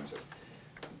in terms of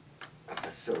a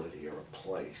facility or a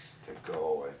place to go,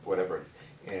 or whatever.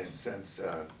 And since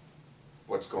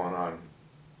what's going on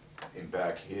in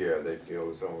back here, they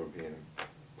feel as though we're being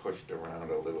pushed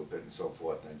around a little bit and so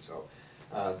forth. And so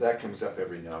that comes up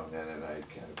every now and then, and I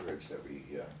kind of urge that we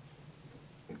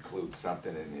include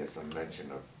something in here, some mention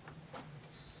of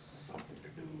something to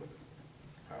do with it,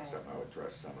 how Right. somehow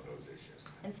address some of those issues.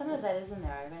 And some of that is in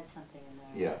there, I read something in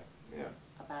there. Yeah,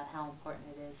 About how important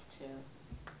it is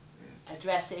to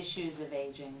address issues of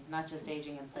aging, not just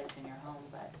aging in place in your home,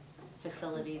 but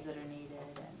facilities that are needed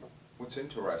and. What's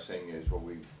interesting is what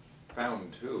we've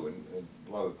found too, in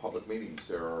a lot of the public meetings,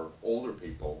 there are older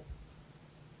people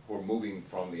who are moving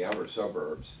from the outer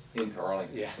suburbs into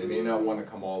Arlington. Yeah. They may not want to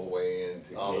come all the way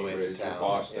into All the way into Cambridge or town,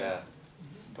 Boston, yeah.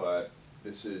 but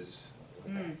this is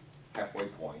Mm. halfway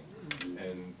point,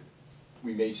 and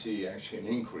we may see actually an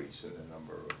increase in the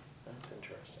number of That's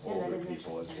interesting. Yeah, that older is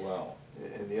people as interesting. well.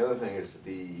 And the other thing is,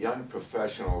 the young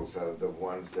professionals are the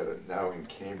ones that are now in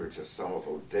Cambridge or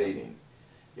Somerville dating,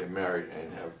 get married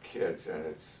and have kids, and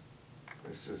this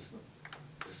is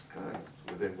just kind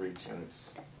of within reach, and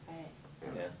it's, Right.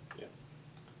 you know,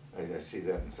 Yeah. I see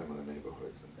that in some of the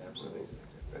neighborhoods, and Absolutely.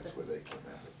 that's where they came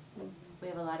out of. We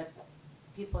have a lot of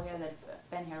people here that have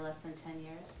been here less than 10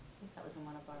 years. I think that was in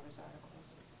one of Barbara's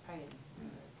articles. Probably in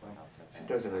the report also. She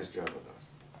does a nice job with us.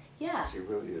 Yeah. She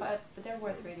really is. But they're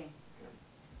worth reading. Yeah.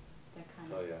 They're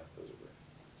kind Oh, of, yeah, those are great.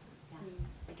 yeah.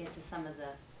 get to some of the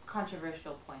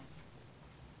controversial points.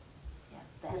 Yeah,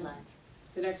 the headlines.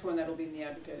 The next one that'll be in the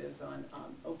Advocate is on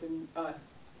open,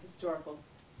 historical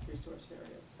resource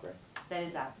areas. Great. That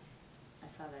is out. I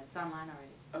saw that. It's online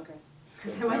already. Okay.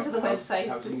 Because I went to the website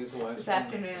Housing is the last this one?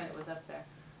 afternoon and it was up there.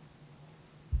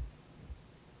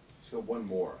 So one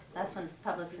more. That's one's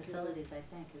public I think it facilities, was. I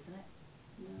think, isn't it?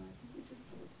 No, I think we did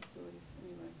public facilities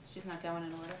anyway. She's not going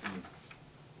in order?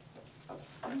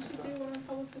 Didn't she do one on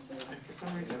public facilities? For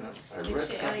some reason, I Did read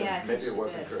she? Oh, something, yeah, I think maybe she it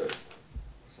wasn't did. hers.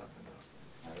 Something else.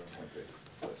 I don't have the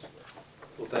list.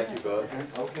 Well, thank you both.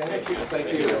 Okay. Thank you. Thank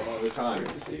you all the time.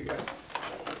 Good to see you guys.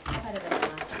 Might have been the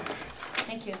last one.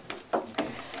 Thank you.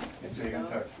 And so you're gonna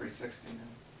talk 360 now,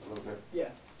 a little bit? Yeah.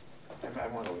 I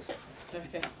want to listen.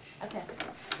 Okay. Okay.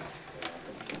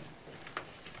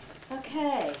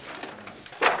 Okay.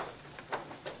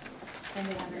 Then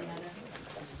we have any other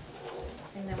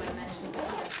thing they want to mention about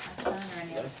that done, or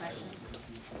any other questions?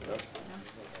 No?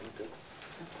 Okay.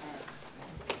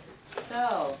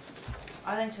 So,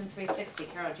 Arlington 360,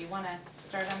 Carol, do you want to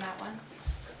start on that one?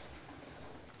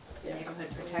 Yes. Neighborhood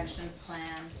protection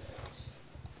plan.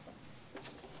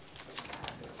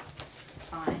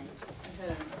 Fines. I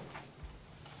had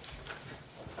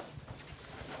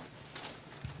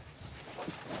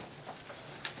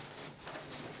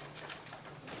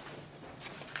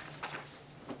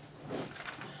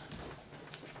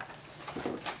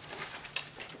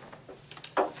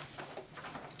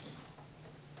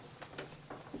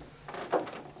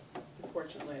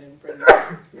Unfortunately, I didn't bring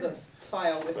the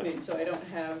file with me, so I don't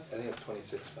have, I think it's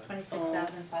 26.5.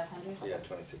 26,500? Yeah,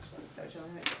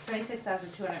 26.5.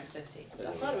 26,250 I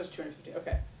thought it was 250,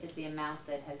 okay, is the amount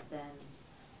that has been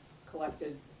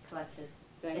collected, collected.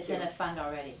 thank you. It's in a fund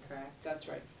already, correct? That's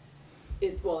right.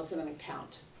 Well, it's in an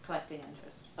account. Collecting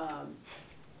interest.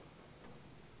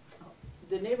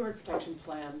 The neighborhood protection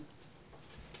plan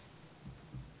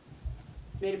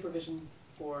made a provision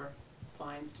for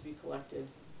fines to be collected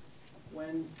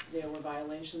when there were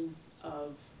violations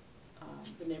of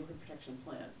the neighborhood protection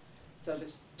plan. So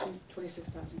there's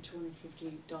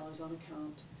 $26,250 on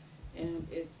account, and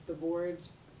it's the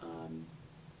board's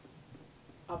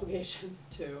obligation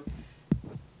to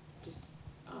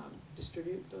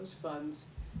distribute those funds.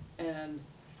 And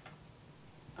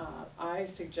I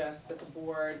suggest that the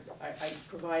board, I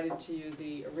provided to you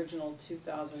the original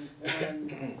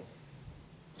 2001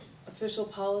 official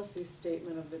policy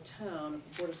statement of the town, of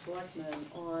the Board of Selectmen,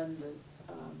 on the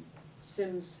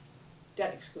Sims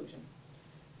debt exclusion.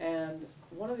 And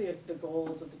one of the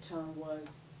goals of the town was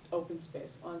open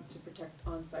space, to protect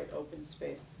on-site open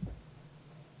space.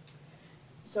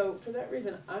 So for that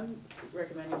reason, I'm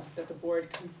recommending that the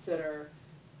board consider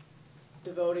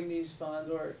devoting these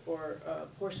funds or a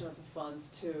portion of the funds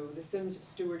to the Sims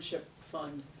Stewardship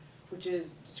Fund, which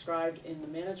is described in the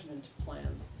management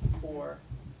plan for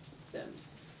Sims.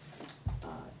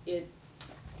 It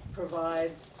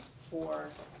provides for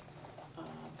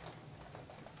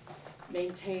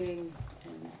maintaining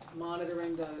and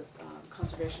monitoring the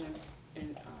conservation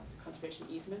and conservation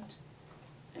easement,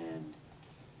 and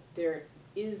there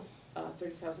is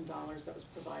 $30,000 that was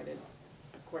provided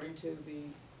according to the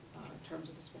terms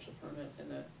of the special permit and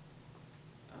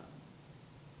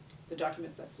the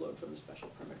documents that flowed from the special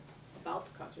permit about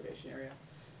the conservation area.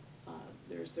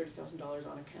 There's $30,000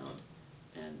 on account,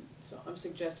 and so I'm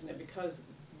suggesting that because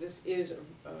this is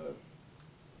a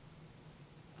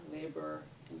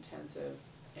labor-intensive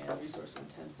and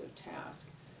resource-intensive task,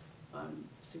 I'm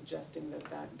suggesting that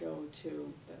that go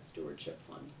to that stewardship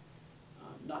fund.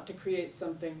 Not to create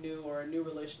something new or a new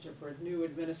relationship or a new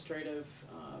administrative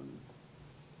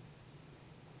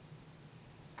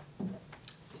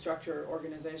structure or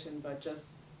organization, but just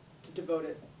to devote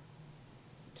it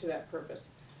to that purpose.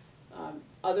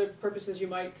 Other purposes you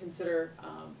might consider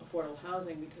affordable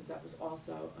housing, because that was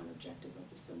also an objective of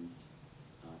the Sims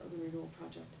urban renewal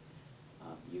project.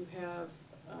 You have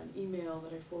an email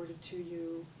that I forwarded to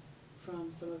you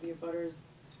from some of the abutters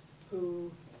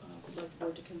who would like the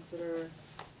board to consider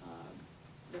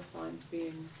the funds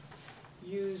being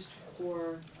used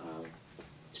for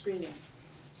screening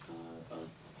of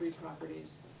 3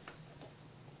 properties.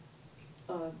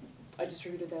 I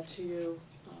distributed that to you.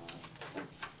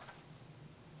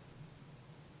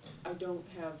 I don't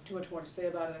have too much more to say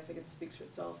about it. I think it speaks for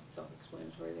itself. It's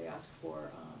self-explanatory. They ask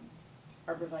for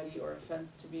arborvitae or a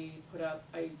fence to be put up.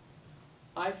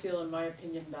 I feel, in my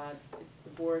opinion, that it's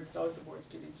always the board's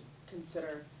duty to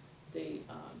consider the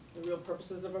real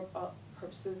purposes of a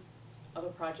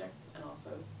project, and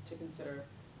also to consider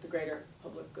the greater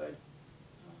public good.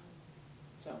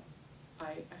 So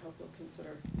I hope you'll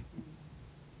consider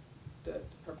the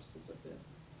purposes of the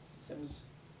Sims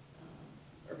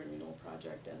urban renewal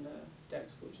project and the debt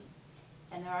exclusion.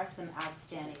 And there are some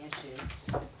outstanding issues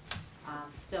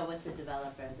still with the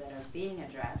developer that are being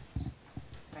addressed,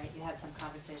 right? You had some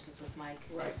conversations with Mike.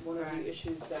 Right, one of Byrne. the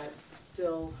issues that's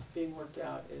still being worked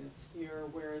out is you're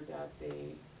aware that the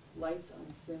lights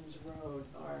on Sims Road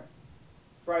are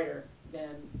brighter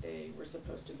than they were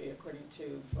supposed to be according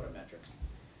to photometrics.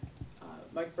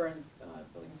 Mike Byrne,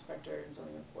 building inspector and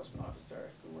zoning enforcement officer,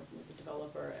 has been working with the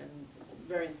developer and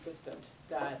very insistent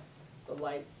that the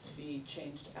lights be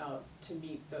changed out to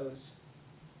meet those,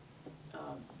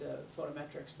 the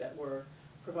photometrics that were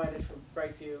provided for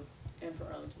Brightview and for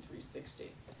Arlington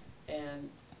 360. And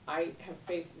I have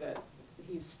faith that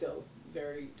he's still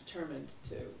very determined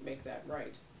to make that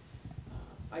right.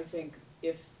 I think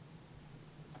if,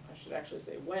 I should actually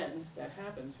say when that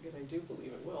happens, because I do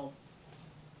believe it will,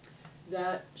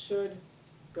 that should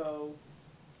go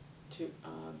to,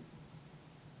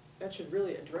 that should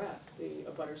really address the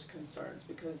abutters' concerns,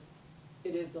 because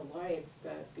it is the lights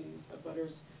that these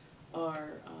abutters are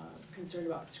concerned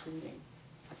about screening.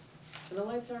 And the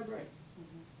lights are bright.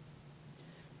 Mhm.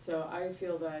 So I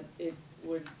feel that it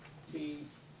would be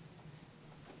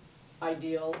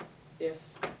ideal if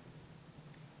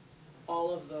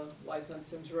all of the lights on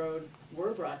Sims Road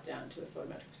were brought down to the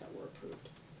photometrics that were approved.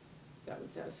 That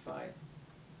would satisfy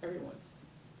everyone's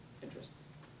interests.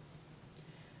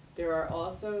 There are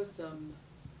also some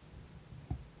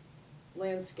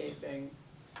landscaping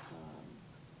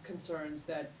concerns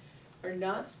that are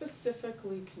not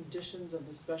specifically conditions of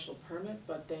the special permit,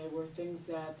 but they were things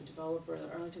that the developer, the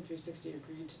Arlington 360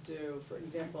 agreed to do. For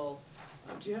example,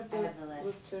 do you have I the have the list.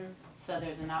 list there? So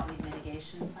there's a knotweed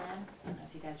mitigation plan. I don't know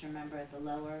if you guys remember at the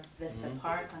lower Vista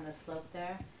Park on the slope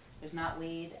there. There's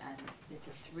knotweed, and it's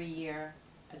a 3-year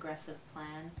aggressive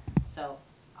plan. So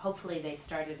hopefully they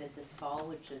started it this fall,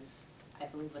 which is, I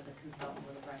believe, what the consultant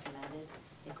would have recommended.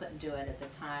 They couldn't do it at the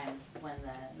time when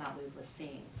the knotweed was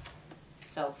seen.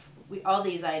 So all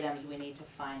these items we need to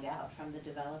find out from the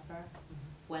developer,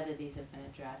 whether these have been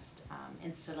addressed.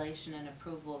 Installation and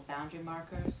approval of boundary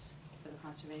markers for the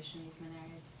conservation easement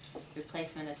areas.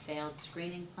 Replacement of failed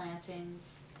screening plantings.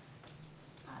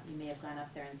 You may have gone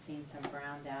up there and seen some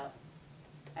browned out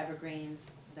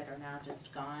evergreens that are now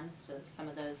just gone, so some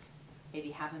of those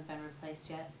maybe haven't been replaced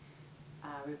yet.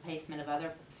 Replacement of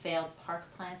other failed park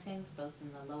plantings, both in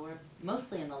the lower,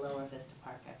 mostly in the lower Vista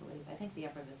Park, I believe. I think the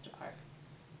upper Vista Park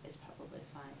is probably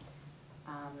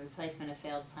fine. Replacement of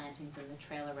failed plantings in the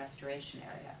trailer restoration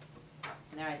area.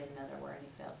 And there I didn't know there were any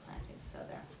failed plantings, so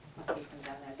there must be some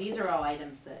down there. These are all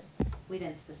items that we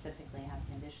didn't specifically have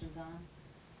conditions on,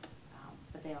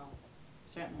 but they all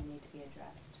certainly need to be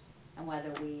addressed. And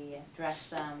whether we address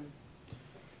them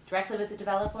directly with the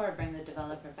developer or bring the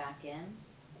developer back in,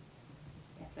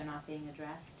 if they're not being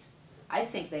addressed. I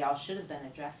think they all should have been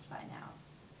addressed by now.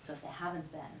 So if they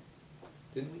haven't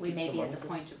been, we may be at the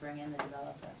point to bring in the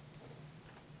developer.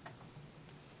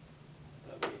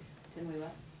 Didn't we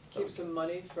what? Keep some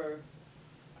money for,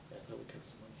 I thought we kept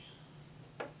some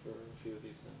money for a few of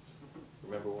these things.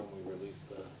 Remember when we released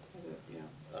the,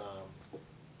 yeah.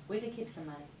 We did keep some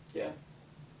money, yeah,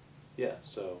 yeah,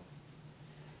 so,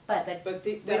 but that, But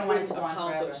we that don't want it wouldn't to go on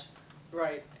forever. accomplish,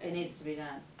 right. It needs to be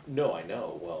done. no, I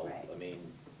know, well, Right. I mean,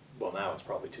 well, now it's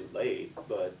probably too late,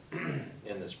 but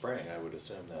in the spring, I would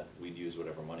assume that we'd use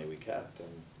whatever money we kept and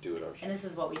do it ourselves. And this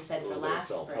is what we said A for little bit of last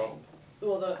spring. self-help.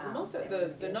 Well, the They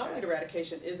wouldn't be knotweed addressed.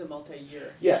 eradication is a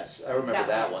multi-year. Yes, I remember That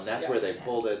that was, one, that's yeah. where they Yeah.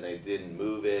 pulled it and they didn't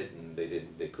move it and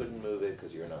they couldn't move it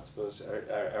because you're not supposed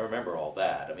to, I remember all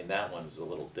that, I mean, that one's a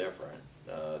little different.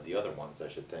 The other ones, I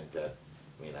should think that,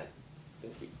 I mean, I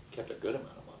think we kept a good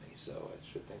amount of money, so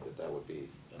I should think that that would be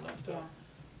enough Yeah.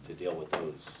 to deal with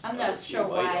those I'm other not few sure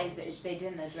why items. they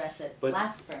didn't address it But-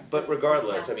 last spring. But this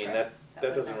regardless, past I mean, spring. that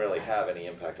was doesn't our really plan. have any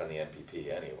impact on the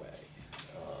NPP anyway.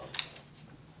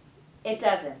 It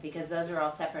doesn't, because those are all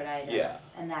separate items. Yeah.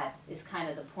 And that is kind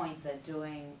of the point, that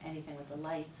doing anything with the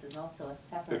lights is also a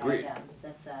separate Agreed. item.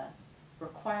 That's a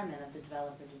requirement of the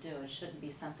developer to do. It shouldn't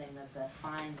be something that the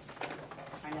fines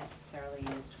are necessarily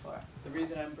used for. The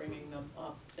reason I'm bringing them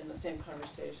up in the same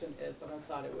conversation is that I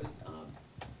thought it was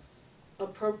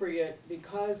appropriate,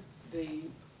 because the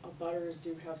abutters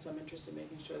do have some interest in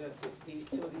making sure that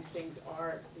some of these things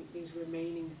are, these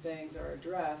remaining things are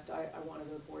addressed. I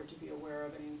wanted the board to be aware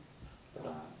of any,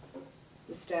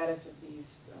 the status of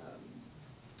these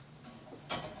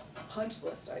punch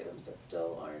list items that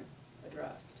still aren't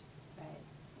addressed. Right.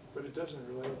 But it doesn't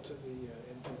relate to the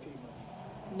NPP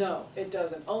money. No, it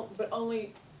doesn't, but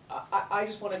only, I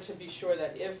just wanted to be sure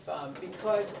that if,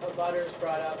 because abutters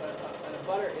brought up an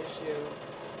abutter issue,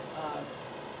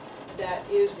 that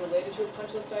is related to a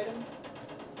punch list item,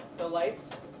 the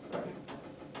lights. Right.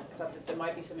 I thought that there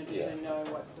might be some interest in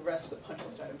knowing what the rest of the punch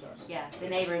list items are. Yeah, the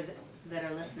neighbors that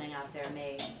are listening out there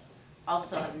may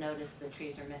also have noticed the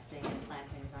trees are missing and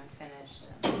plantings aren't finished,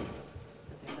 and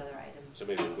that there's other items. So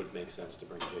maybe it would make sense to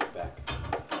bring Jake back.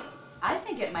 I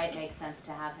think it might make sense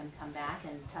to have him come back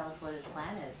and tell us what his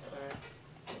plan is for.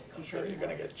 I'm sure you're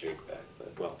gonna get Jake back,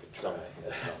 but Well, try.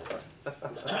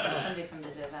 Somebody from the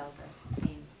developer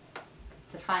team,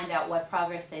 to find out what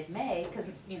progress they've made, because,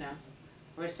 you know,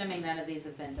 we're assuming none of these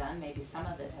have been done, maybe some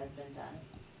of it has been done.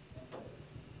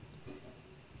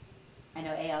 I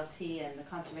know ALT and the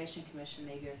Conservation Commission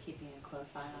maybe are keeping a close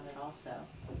eye on it also,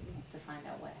 to find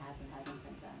out what has and hasn't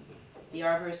been done. The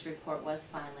arborist report was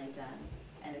finally done,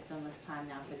 and it's almost time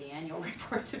now for the annual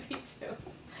report to be due.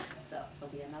 So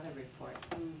there'll be another report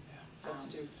That's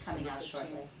due coming out December 15th.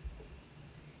 shortly.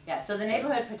 Yeah, so the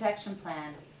neighborhood protection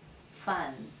plan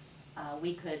funds,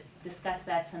 we could discuss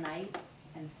that tonight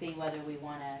and see whether we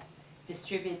wanna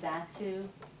distribute that to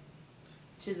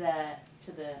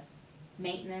the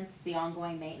maintenance, the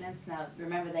ongoing maintenance. Now,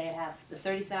 remember, they have the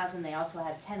 30,000, they also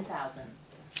have 10,000.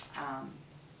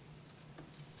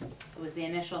 It was the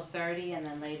initial 30, and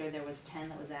then later there was 10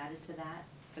 that was added to that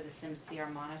for the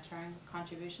SimCR monitoring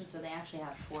contribution, so they actually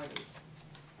have 40.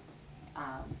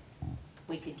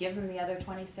 We could give them the other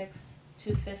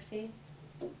 26,250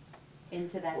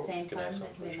 into that Well, same can I ask fund some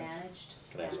that can be questions? managed.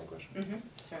 Can I ask one question? Mm-hmm,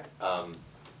 sure.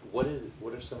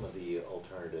 What are some of the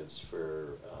alternatives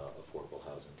for affordable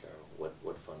housing, Carol?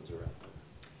 What funds are out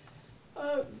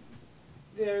there?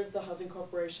 There's the Housing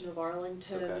Corporation of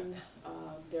Arlington. Okay.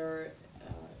 They're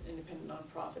independent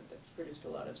nonprofit that's produced a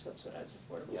lot of subsidized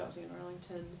affordable Yeah. housing in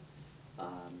Arlington.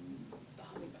 The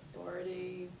Housing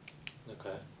Authority.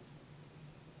 Okay.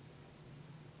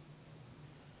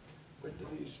 When do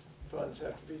these funds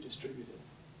have to be distributed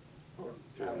or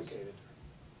There is- allocated?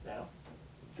 Now?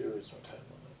 There is no time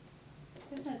limit.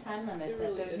 There's no time limit, There but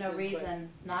really there's no isn't, but reason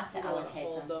not to You don't wanna allocate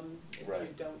hold them. them if you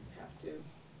Right. don't have to.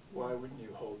 Why wouldn't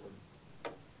you hold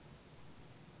them?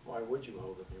 Why would you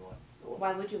hold them, you want?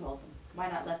 Why would you hold them? Why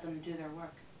not let them do their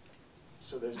work?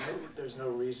 So there's no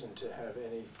reason to have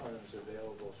any funds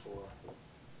available for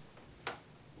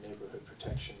neighborhood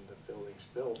protection, the building's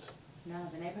built. No,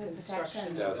 the neighborhood Construction.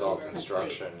 protection That is was all complete.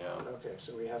 construction, yeah. Okay,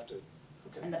 so we have to,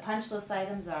 okay. And the punch list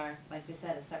items are, like we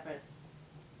said,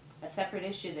 a separate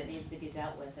issue that needs to be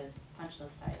dealt with as punch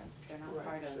list items. They're not part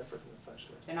Right, of, separate from the punch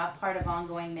list. they're not part of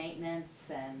ongoing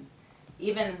maintenance, and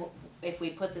even if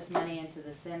we put this money into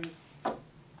the Sims,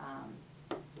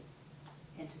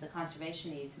 into the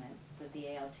conservation easement that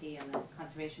the ALT and the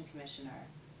Conservation Commission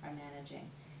are managing,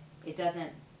 it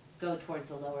doesn't go towards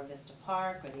the Lower Vista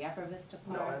Park or the Upper Vista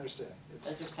Park. No, I understand. It's-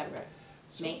 Those are separate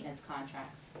So maintenance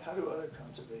contracts. How do other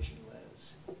conservation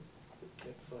lands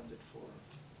get funded for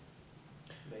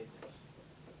maintenance?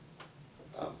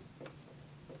 I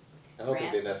don't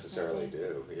think they Grants, necessarily maybe?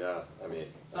 do, yeah, I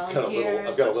mean, Volunteers.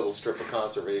 I've got a little strip of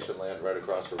conservation land right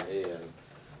across from me, and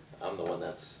I'm the one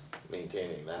that's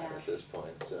maintaining that Yeah. at this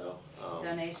point, so.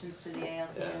 Donations to the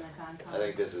ALT yeah. and the Concom. I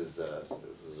think this is a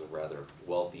rather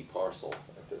wealthy parcel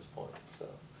at this point, so.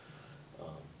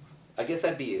 I guess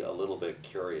I'd be a little bit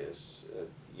curious,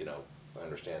 you know, I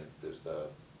understand there's the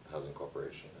Housing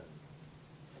Corporation, and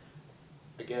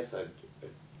I guess I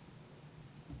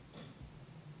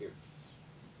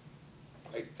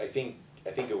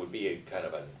think it would be a kind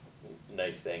of a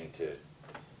nice thing to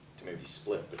maybe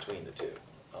split between the two.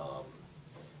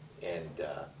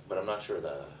 But I'm not sure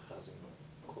the Housing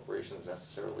Corporation is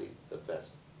necessarily the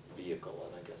best vehicle,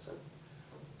 and I guess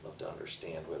I'd love to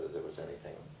understand whether there was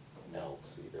anything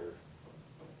else either.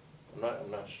 I'm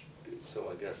not,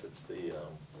 so I guess it's the,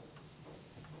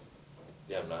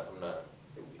 yeah, I'm not,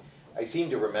 I seem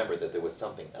to remember that there was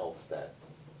something else that,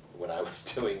 when I was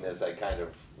doing this, I kind of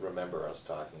remember us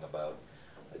talking about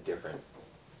a different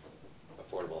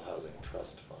affordable housing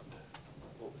trust fund.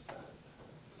 What was that?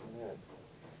 Wasn't there?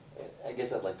 I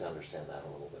guess I'd like to understand that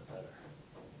a little bit better,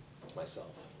 myself.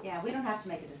 Yeah, we don't have to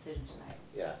make a decision tonight,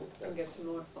 Yeah, And get that's, some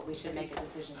more, but we should make a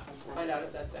decision sometime. find out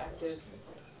if that's active.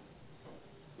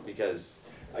 because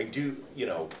I do, you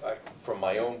know, from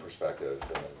my own perspective,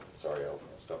 and sorry, I'll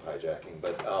stop hijacking,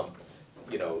 but,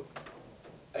 you know,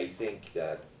 I think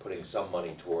that putting some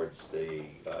money towards the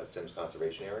Sims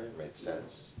Conservation Area makes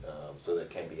sense, so that it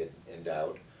can be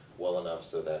endowed well enough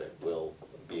so that it will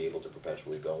be able to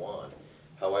perpetually go on.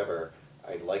 However,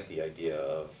 I like the idea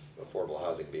of affordable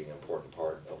housing being an important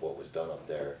part of what was done up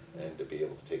there, and to be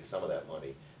able to take some of that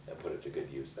money and put it to good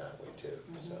use that way too,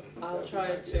 so. that I'll would be try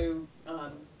my idea. to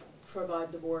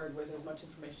provide the board with as much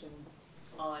information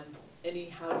on any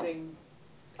housing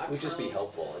account. Would just be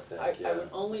helpful, I think, I yeah. would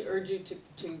only urge you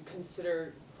to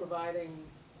consider providing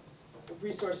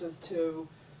resources to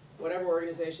whatever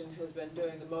organization has been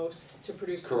doing the most to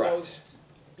produce the Correct. most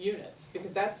units,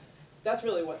 because that's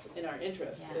really what's in our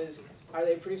interest, Yeah. is are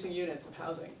they producing units of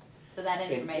housing? So that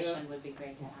And- information would be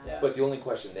great to have. Yeah. But the only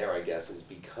question there, I guess, is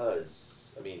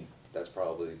because, I mean, that's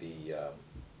probably the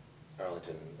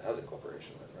Arlington Housing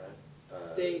Corporation, then,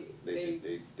 right? They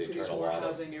turn produce a more lot of.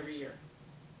 housing every year.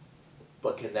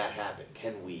 But can that happen?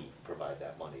 Can we provide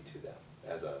that money to them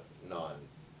as a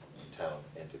non-town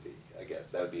entity? I guess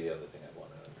that would be the other thing I'd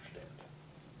wanna understand.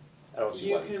 I don't see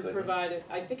You why we can couldn't. provide it,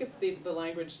 I think it's the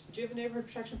language, do you have a neighborhood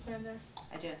protection plan there?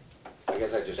 I do. I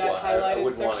guess I just that want, I highlighted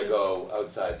wouldn't wanna section? go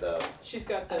outside the, She's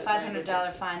got the. A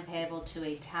 $500 fine payable to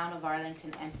a town of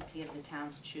Arlington entity of the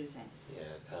town's choosing. yeah,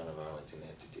 town of Arlington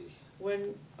entity.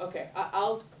 When, okay,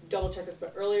 I'll double check this,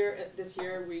 but earlier this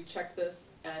year, we checked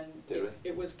this, and Did we?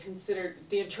 it was considered,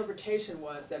 the interpretation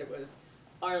was that it was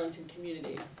Arlington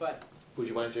Community, but Would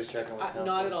you mind just checking with council?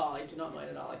 not at all, I do not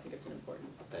mind at all, I think it's an important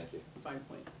Thank you. fine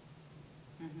point.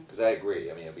 Mhm. Cause I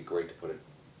agree, I mean, it'd be great to put it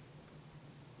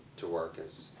to work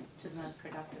as, To the most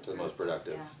productive. to the most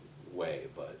productive Yeah. way,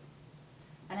 but,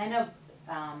 And I know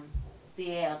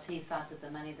the ALT thought that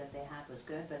the money that they had was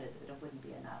good, but it wouldn't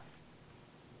be enough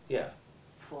yeah.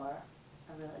 for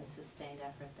a really sustained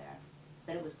effort there.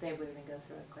 That it was, they were gonna go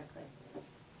through it quickly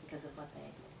because of what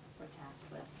they were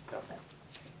tasked with. Yeah. But,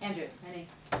 Andrew, any,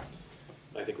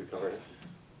 I think we covered it.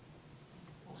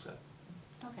 All set.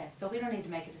 okay, so we don't need to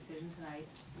make a decision tonight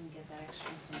and get that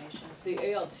extra information.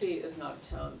 The ALT is not a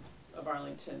town of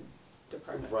Arlington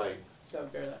department. Right. So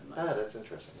bear that in mind. Ah, that's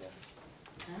interesting,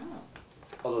 yeah. Oh,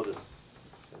 Although this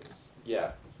seems,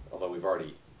 yeah, although we've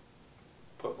already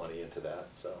put money into that,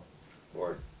 so,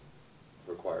 or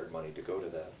required money to go to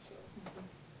that, so.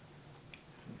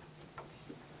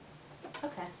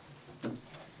 okay.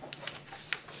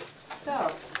 So,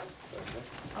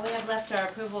 all we have left are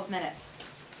approval of minutes.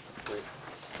 Great.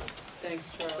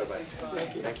 Thanks, Charlotte, Bye-bye. thanks, Bob.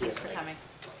 Thank you. Thank you. Thanks for coming.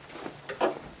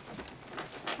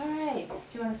 All right,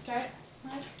 do you wanna start,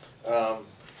 Mike?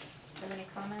 Have any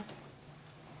comments?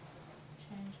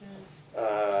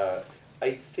 Changes?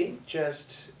 I think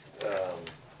just,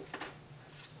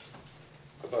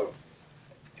 about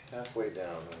halfway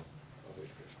down,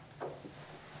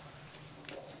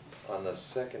 on the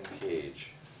second page,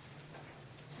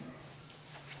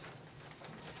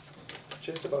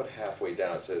 just about halfway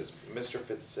down, it says, Mr.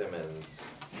 Fitzsimmons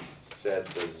said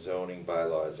the zoning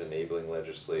bylaw is enabling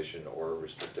legislation or a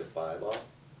restrictive bylaw.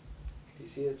 Do you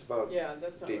see it's about? Yeah,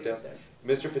 that's not what detail? it said.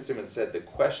 Mr. Fitzsimmons said the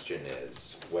question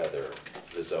is whether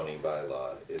the zoning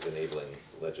bylaw is enabling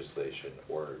legislation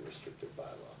or a restrictive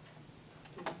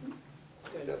bylaw. Mhm. I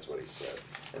think Good. that's what he said.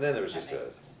 And then there was That just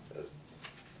makes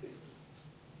it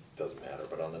doesn't matter,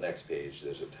 but on the next page,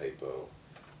 there's a typo.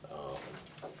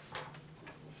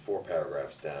 4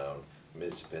 paragraphs down,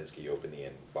 Ms. Sapinski opened the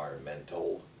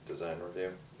environmental design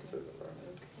review. It says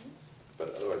environmental. Okay.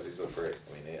 But otherwise, these look great.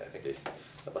 I mean, I think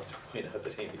I'd like to point out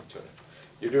that Amy's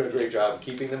you're doing a great job of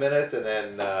keeping the minutes, and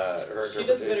then her She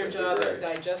does a better interpretations job are of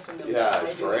great. digesting them Yeah, than I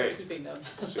it's do great. of keeping them.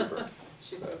 Super.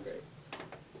 She's So. doing great.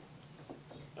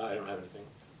 I don't have anything.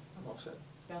 I'm all set.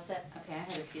 You're all set? Okay, I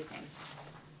had a few things.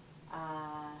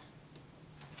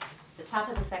 The top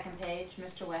of the second page,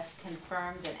 Mr. West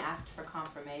confirmed and asked for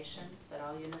confirmation that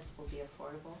all units will be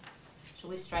affordable. Should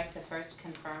we strike the first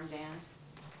confirmed and?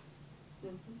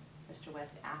 Mhm. Mr.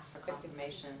 West asked for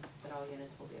confirmation that all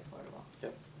units will be affordable.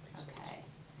 Yep. Okay.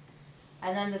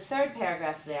 And then the third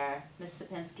paragraph there, Ms.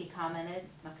 Sapinski commented,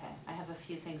 okay, I have a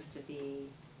few things to be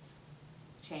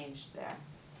changed there.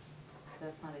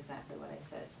 That's not exactly what I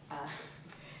said.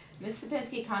 Ms.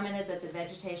 Sapinski commented that the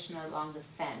vegetation along the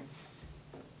fence,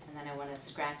 and then I want to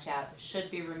scratch out, should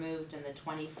be removed in the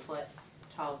 20-foot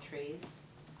tall trees.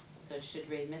 So it should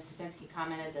read, Ms. Sapinski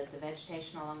commented that the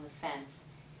vegetation along the fence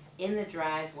in the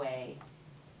driveway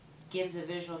gives a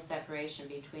visual separation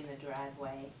between the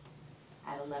driveway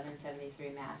at 1173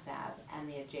 Mass Ave and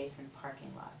the adjacent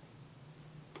parking lot.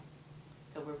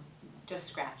 So we're just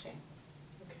scratching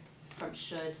Okay. from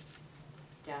should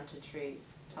down to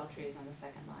trees, tall trees on the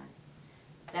second line.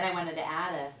 Then I wanted to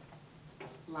add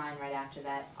a line right after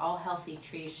that, all healthy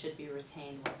trees should be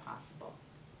retained where possible.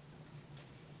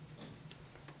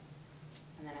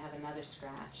 And then I have another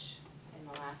scratch in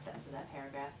the last sentence of that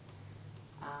paragraph.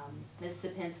 Ms.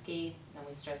 Sapinski, then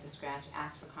we start the scratch,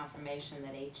 asked for confirmation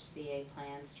that HCA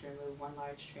plans to remove one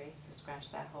large tree, so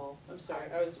scratch that whole. I'm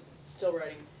sorry, I was still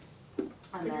writing. On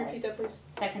Could you the repeat that, please?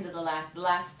 second to the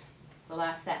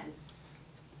last sentence,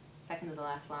 second to the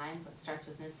last line, but starts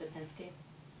with Ms. Sapinski.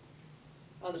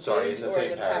 On the Sorry, page in the or same in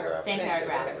the paragraph. Same Thanks.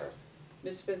 paragraph.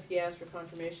 Ms. Finsky asked for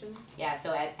confirmation. Yeah,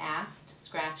 so at asked,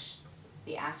 scratch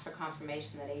the ask for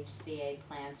confirmation that HCA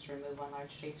plans to remove one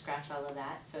large tree, scratch all of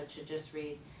that. So it should just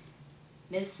read,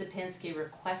 Ms. Sapinski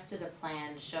requested a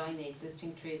plan showing the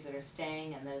existing trees that are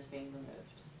staying and those being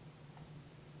removed.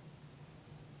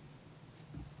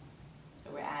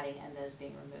 So we're adding and those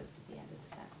being removed at the end of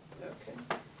the sentence.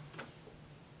 Okay.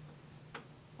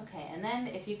 Okay, and then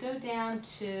if you go down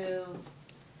to,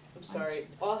 I'm sorry,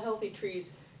 all healthy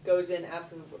trees goes in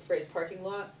after the phrase parking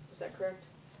lot, is that correct?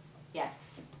 yes,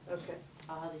 Okay.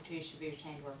 all healthy trees should be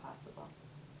retained where possible.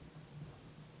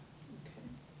 Okay.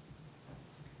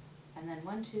 And then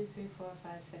 1, 2, 3, 4,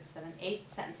 5, 6, 7,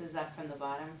 8 sentences up from the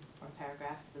bottom, or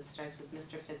paragraphs, that starts with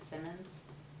Mr. Fitzsimmons.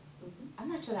 Mhm. I'm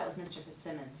not sure that was Mr.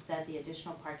 Fitzsimmons, said the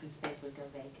additional parking space would go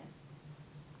vacant.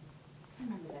 I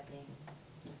remember that being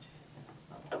Mr. Fitzsimmons,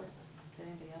 what was it? Did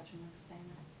anybody else remember saying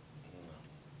that?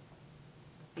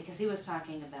 Because he was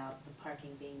talking about the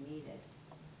parking being needed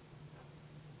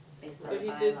based on the But he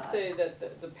bylaw. did say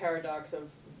that the paradox of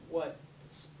what,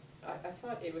 I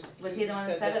thought it was. Was he the one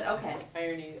that said it? Okay.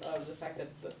 Irony of the fact that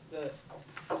the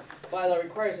bylaw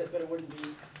requires it, but it wouldn't be.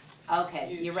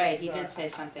 Okay, Used you're right, as, he did say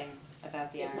something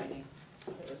about the Yeah. irony.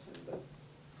 comparison, but-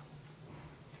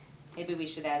 Maybe we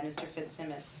should add, Mr.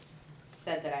 Fitzsimmons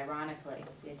said that ironically,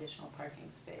 the additional parking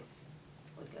space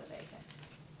would go vacant.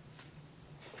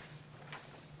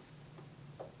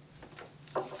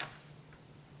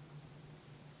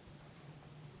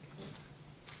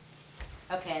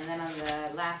 Okay, and then on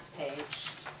the last page,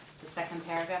 the second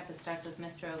paragraph, it starts with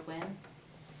Mr. O'Gwyn.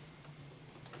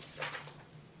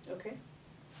 Okay.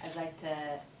 I'd like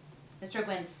to, Mr.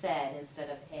 O'Gwyn said instead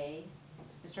of a,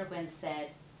 Mr. O'Gwyn said,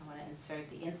 I want to insert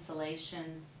the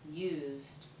insulation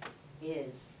used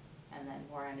is, and then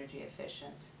more energy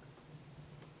efficient.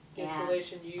 And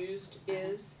Insulation used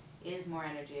is, is more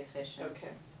energy efficient.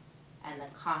 okay, And the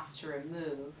cost to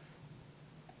remove,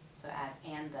 so add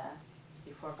and the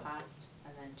before cost,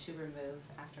 and then to remove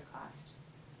after cost,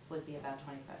 would be about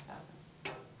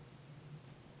 $25,000.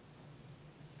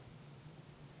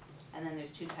 And then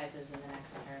there's 2 typos in the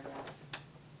next paragraph.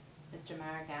 Mr.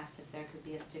 Marek asked if there could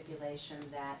be a stipulation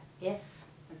that if,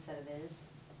 instead of is,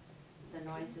 the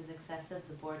noise is excessive,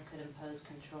 the board could impose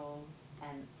control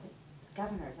and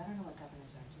governors, I don't know what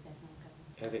governors are, do you guys know what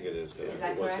governors are? I think it is, Is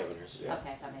that it was correct? governors, yeah.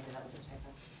 Okay, I thought maybe that was a typo.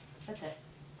 That's it.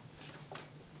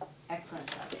 Excellent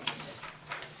job, David.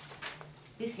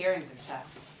 These hearings are tough.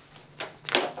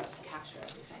 Capture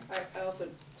everything. I also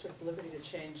took the liberty to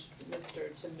change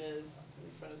Mr. to Ms.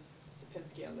 in front of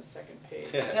Sapinski on the second page.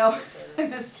 No, I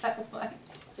missed that one.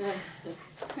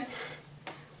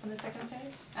 On the second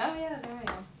page? Oh, yeah, there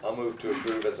I am. I'll move to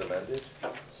approve as amended.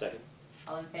 Second.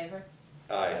 All in favor?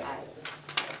 Aye.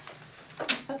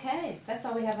 Okay, that's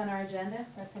all we have on our agenda,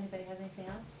 unless anybody has anything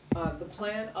else? The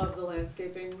plan of the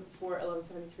landscaping for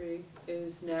 1173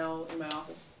 is now in my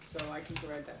office, so I can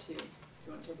provide that to you if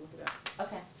you want to take a look at that.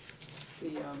 Okay.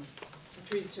 The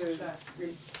trees to, Sure.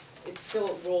 it's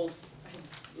still rolled,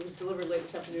 it was delivered late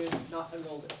this afternoon, not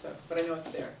unrolled it, so, but I know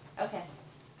it's there. Okay.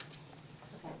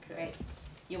 Okay, Okay. great.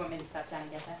 You want me to stop down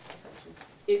and get that?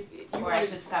 If you Or I wanted,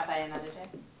 should stop by another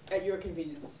day? at your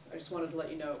convenience, I just wanted to let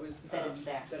you know it was, That it's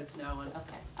there. that it's now on.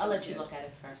 Okay, I'll let you look at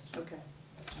it first, Okay.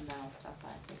 and then I'll stop by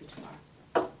maybe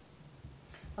tomorrow.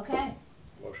 Okay,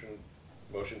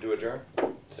 Motion to adjourn?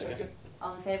 Second.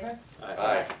 all in favor?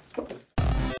 Aye.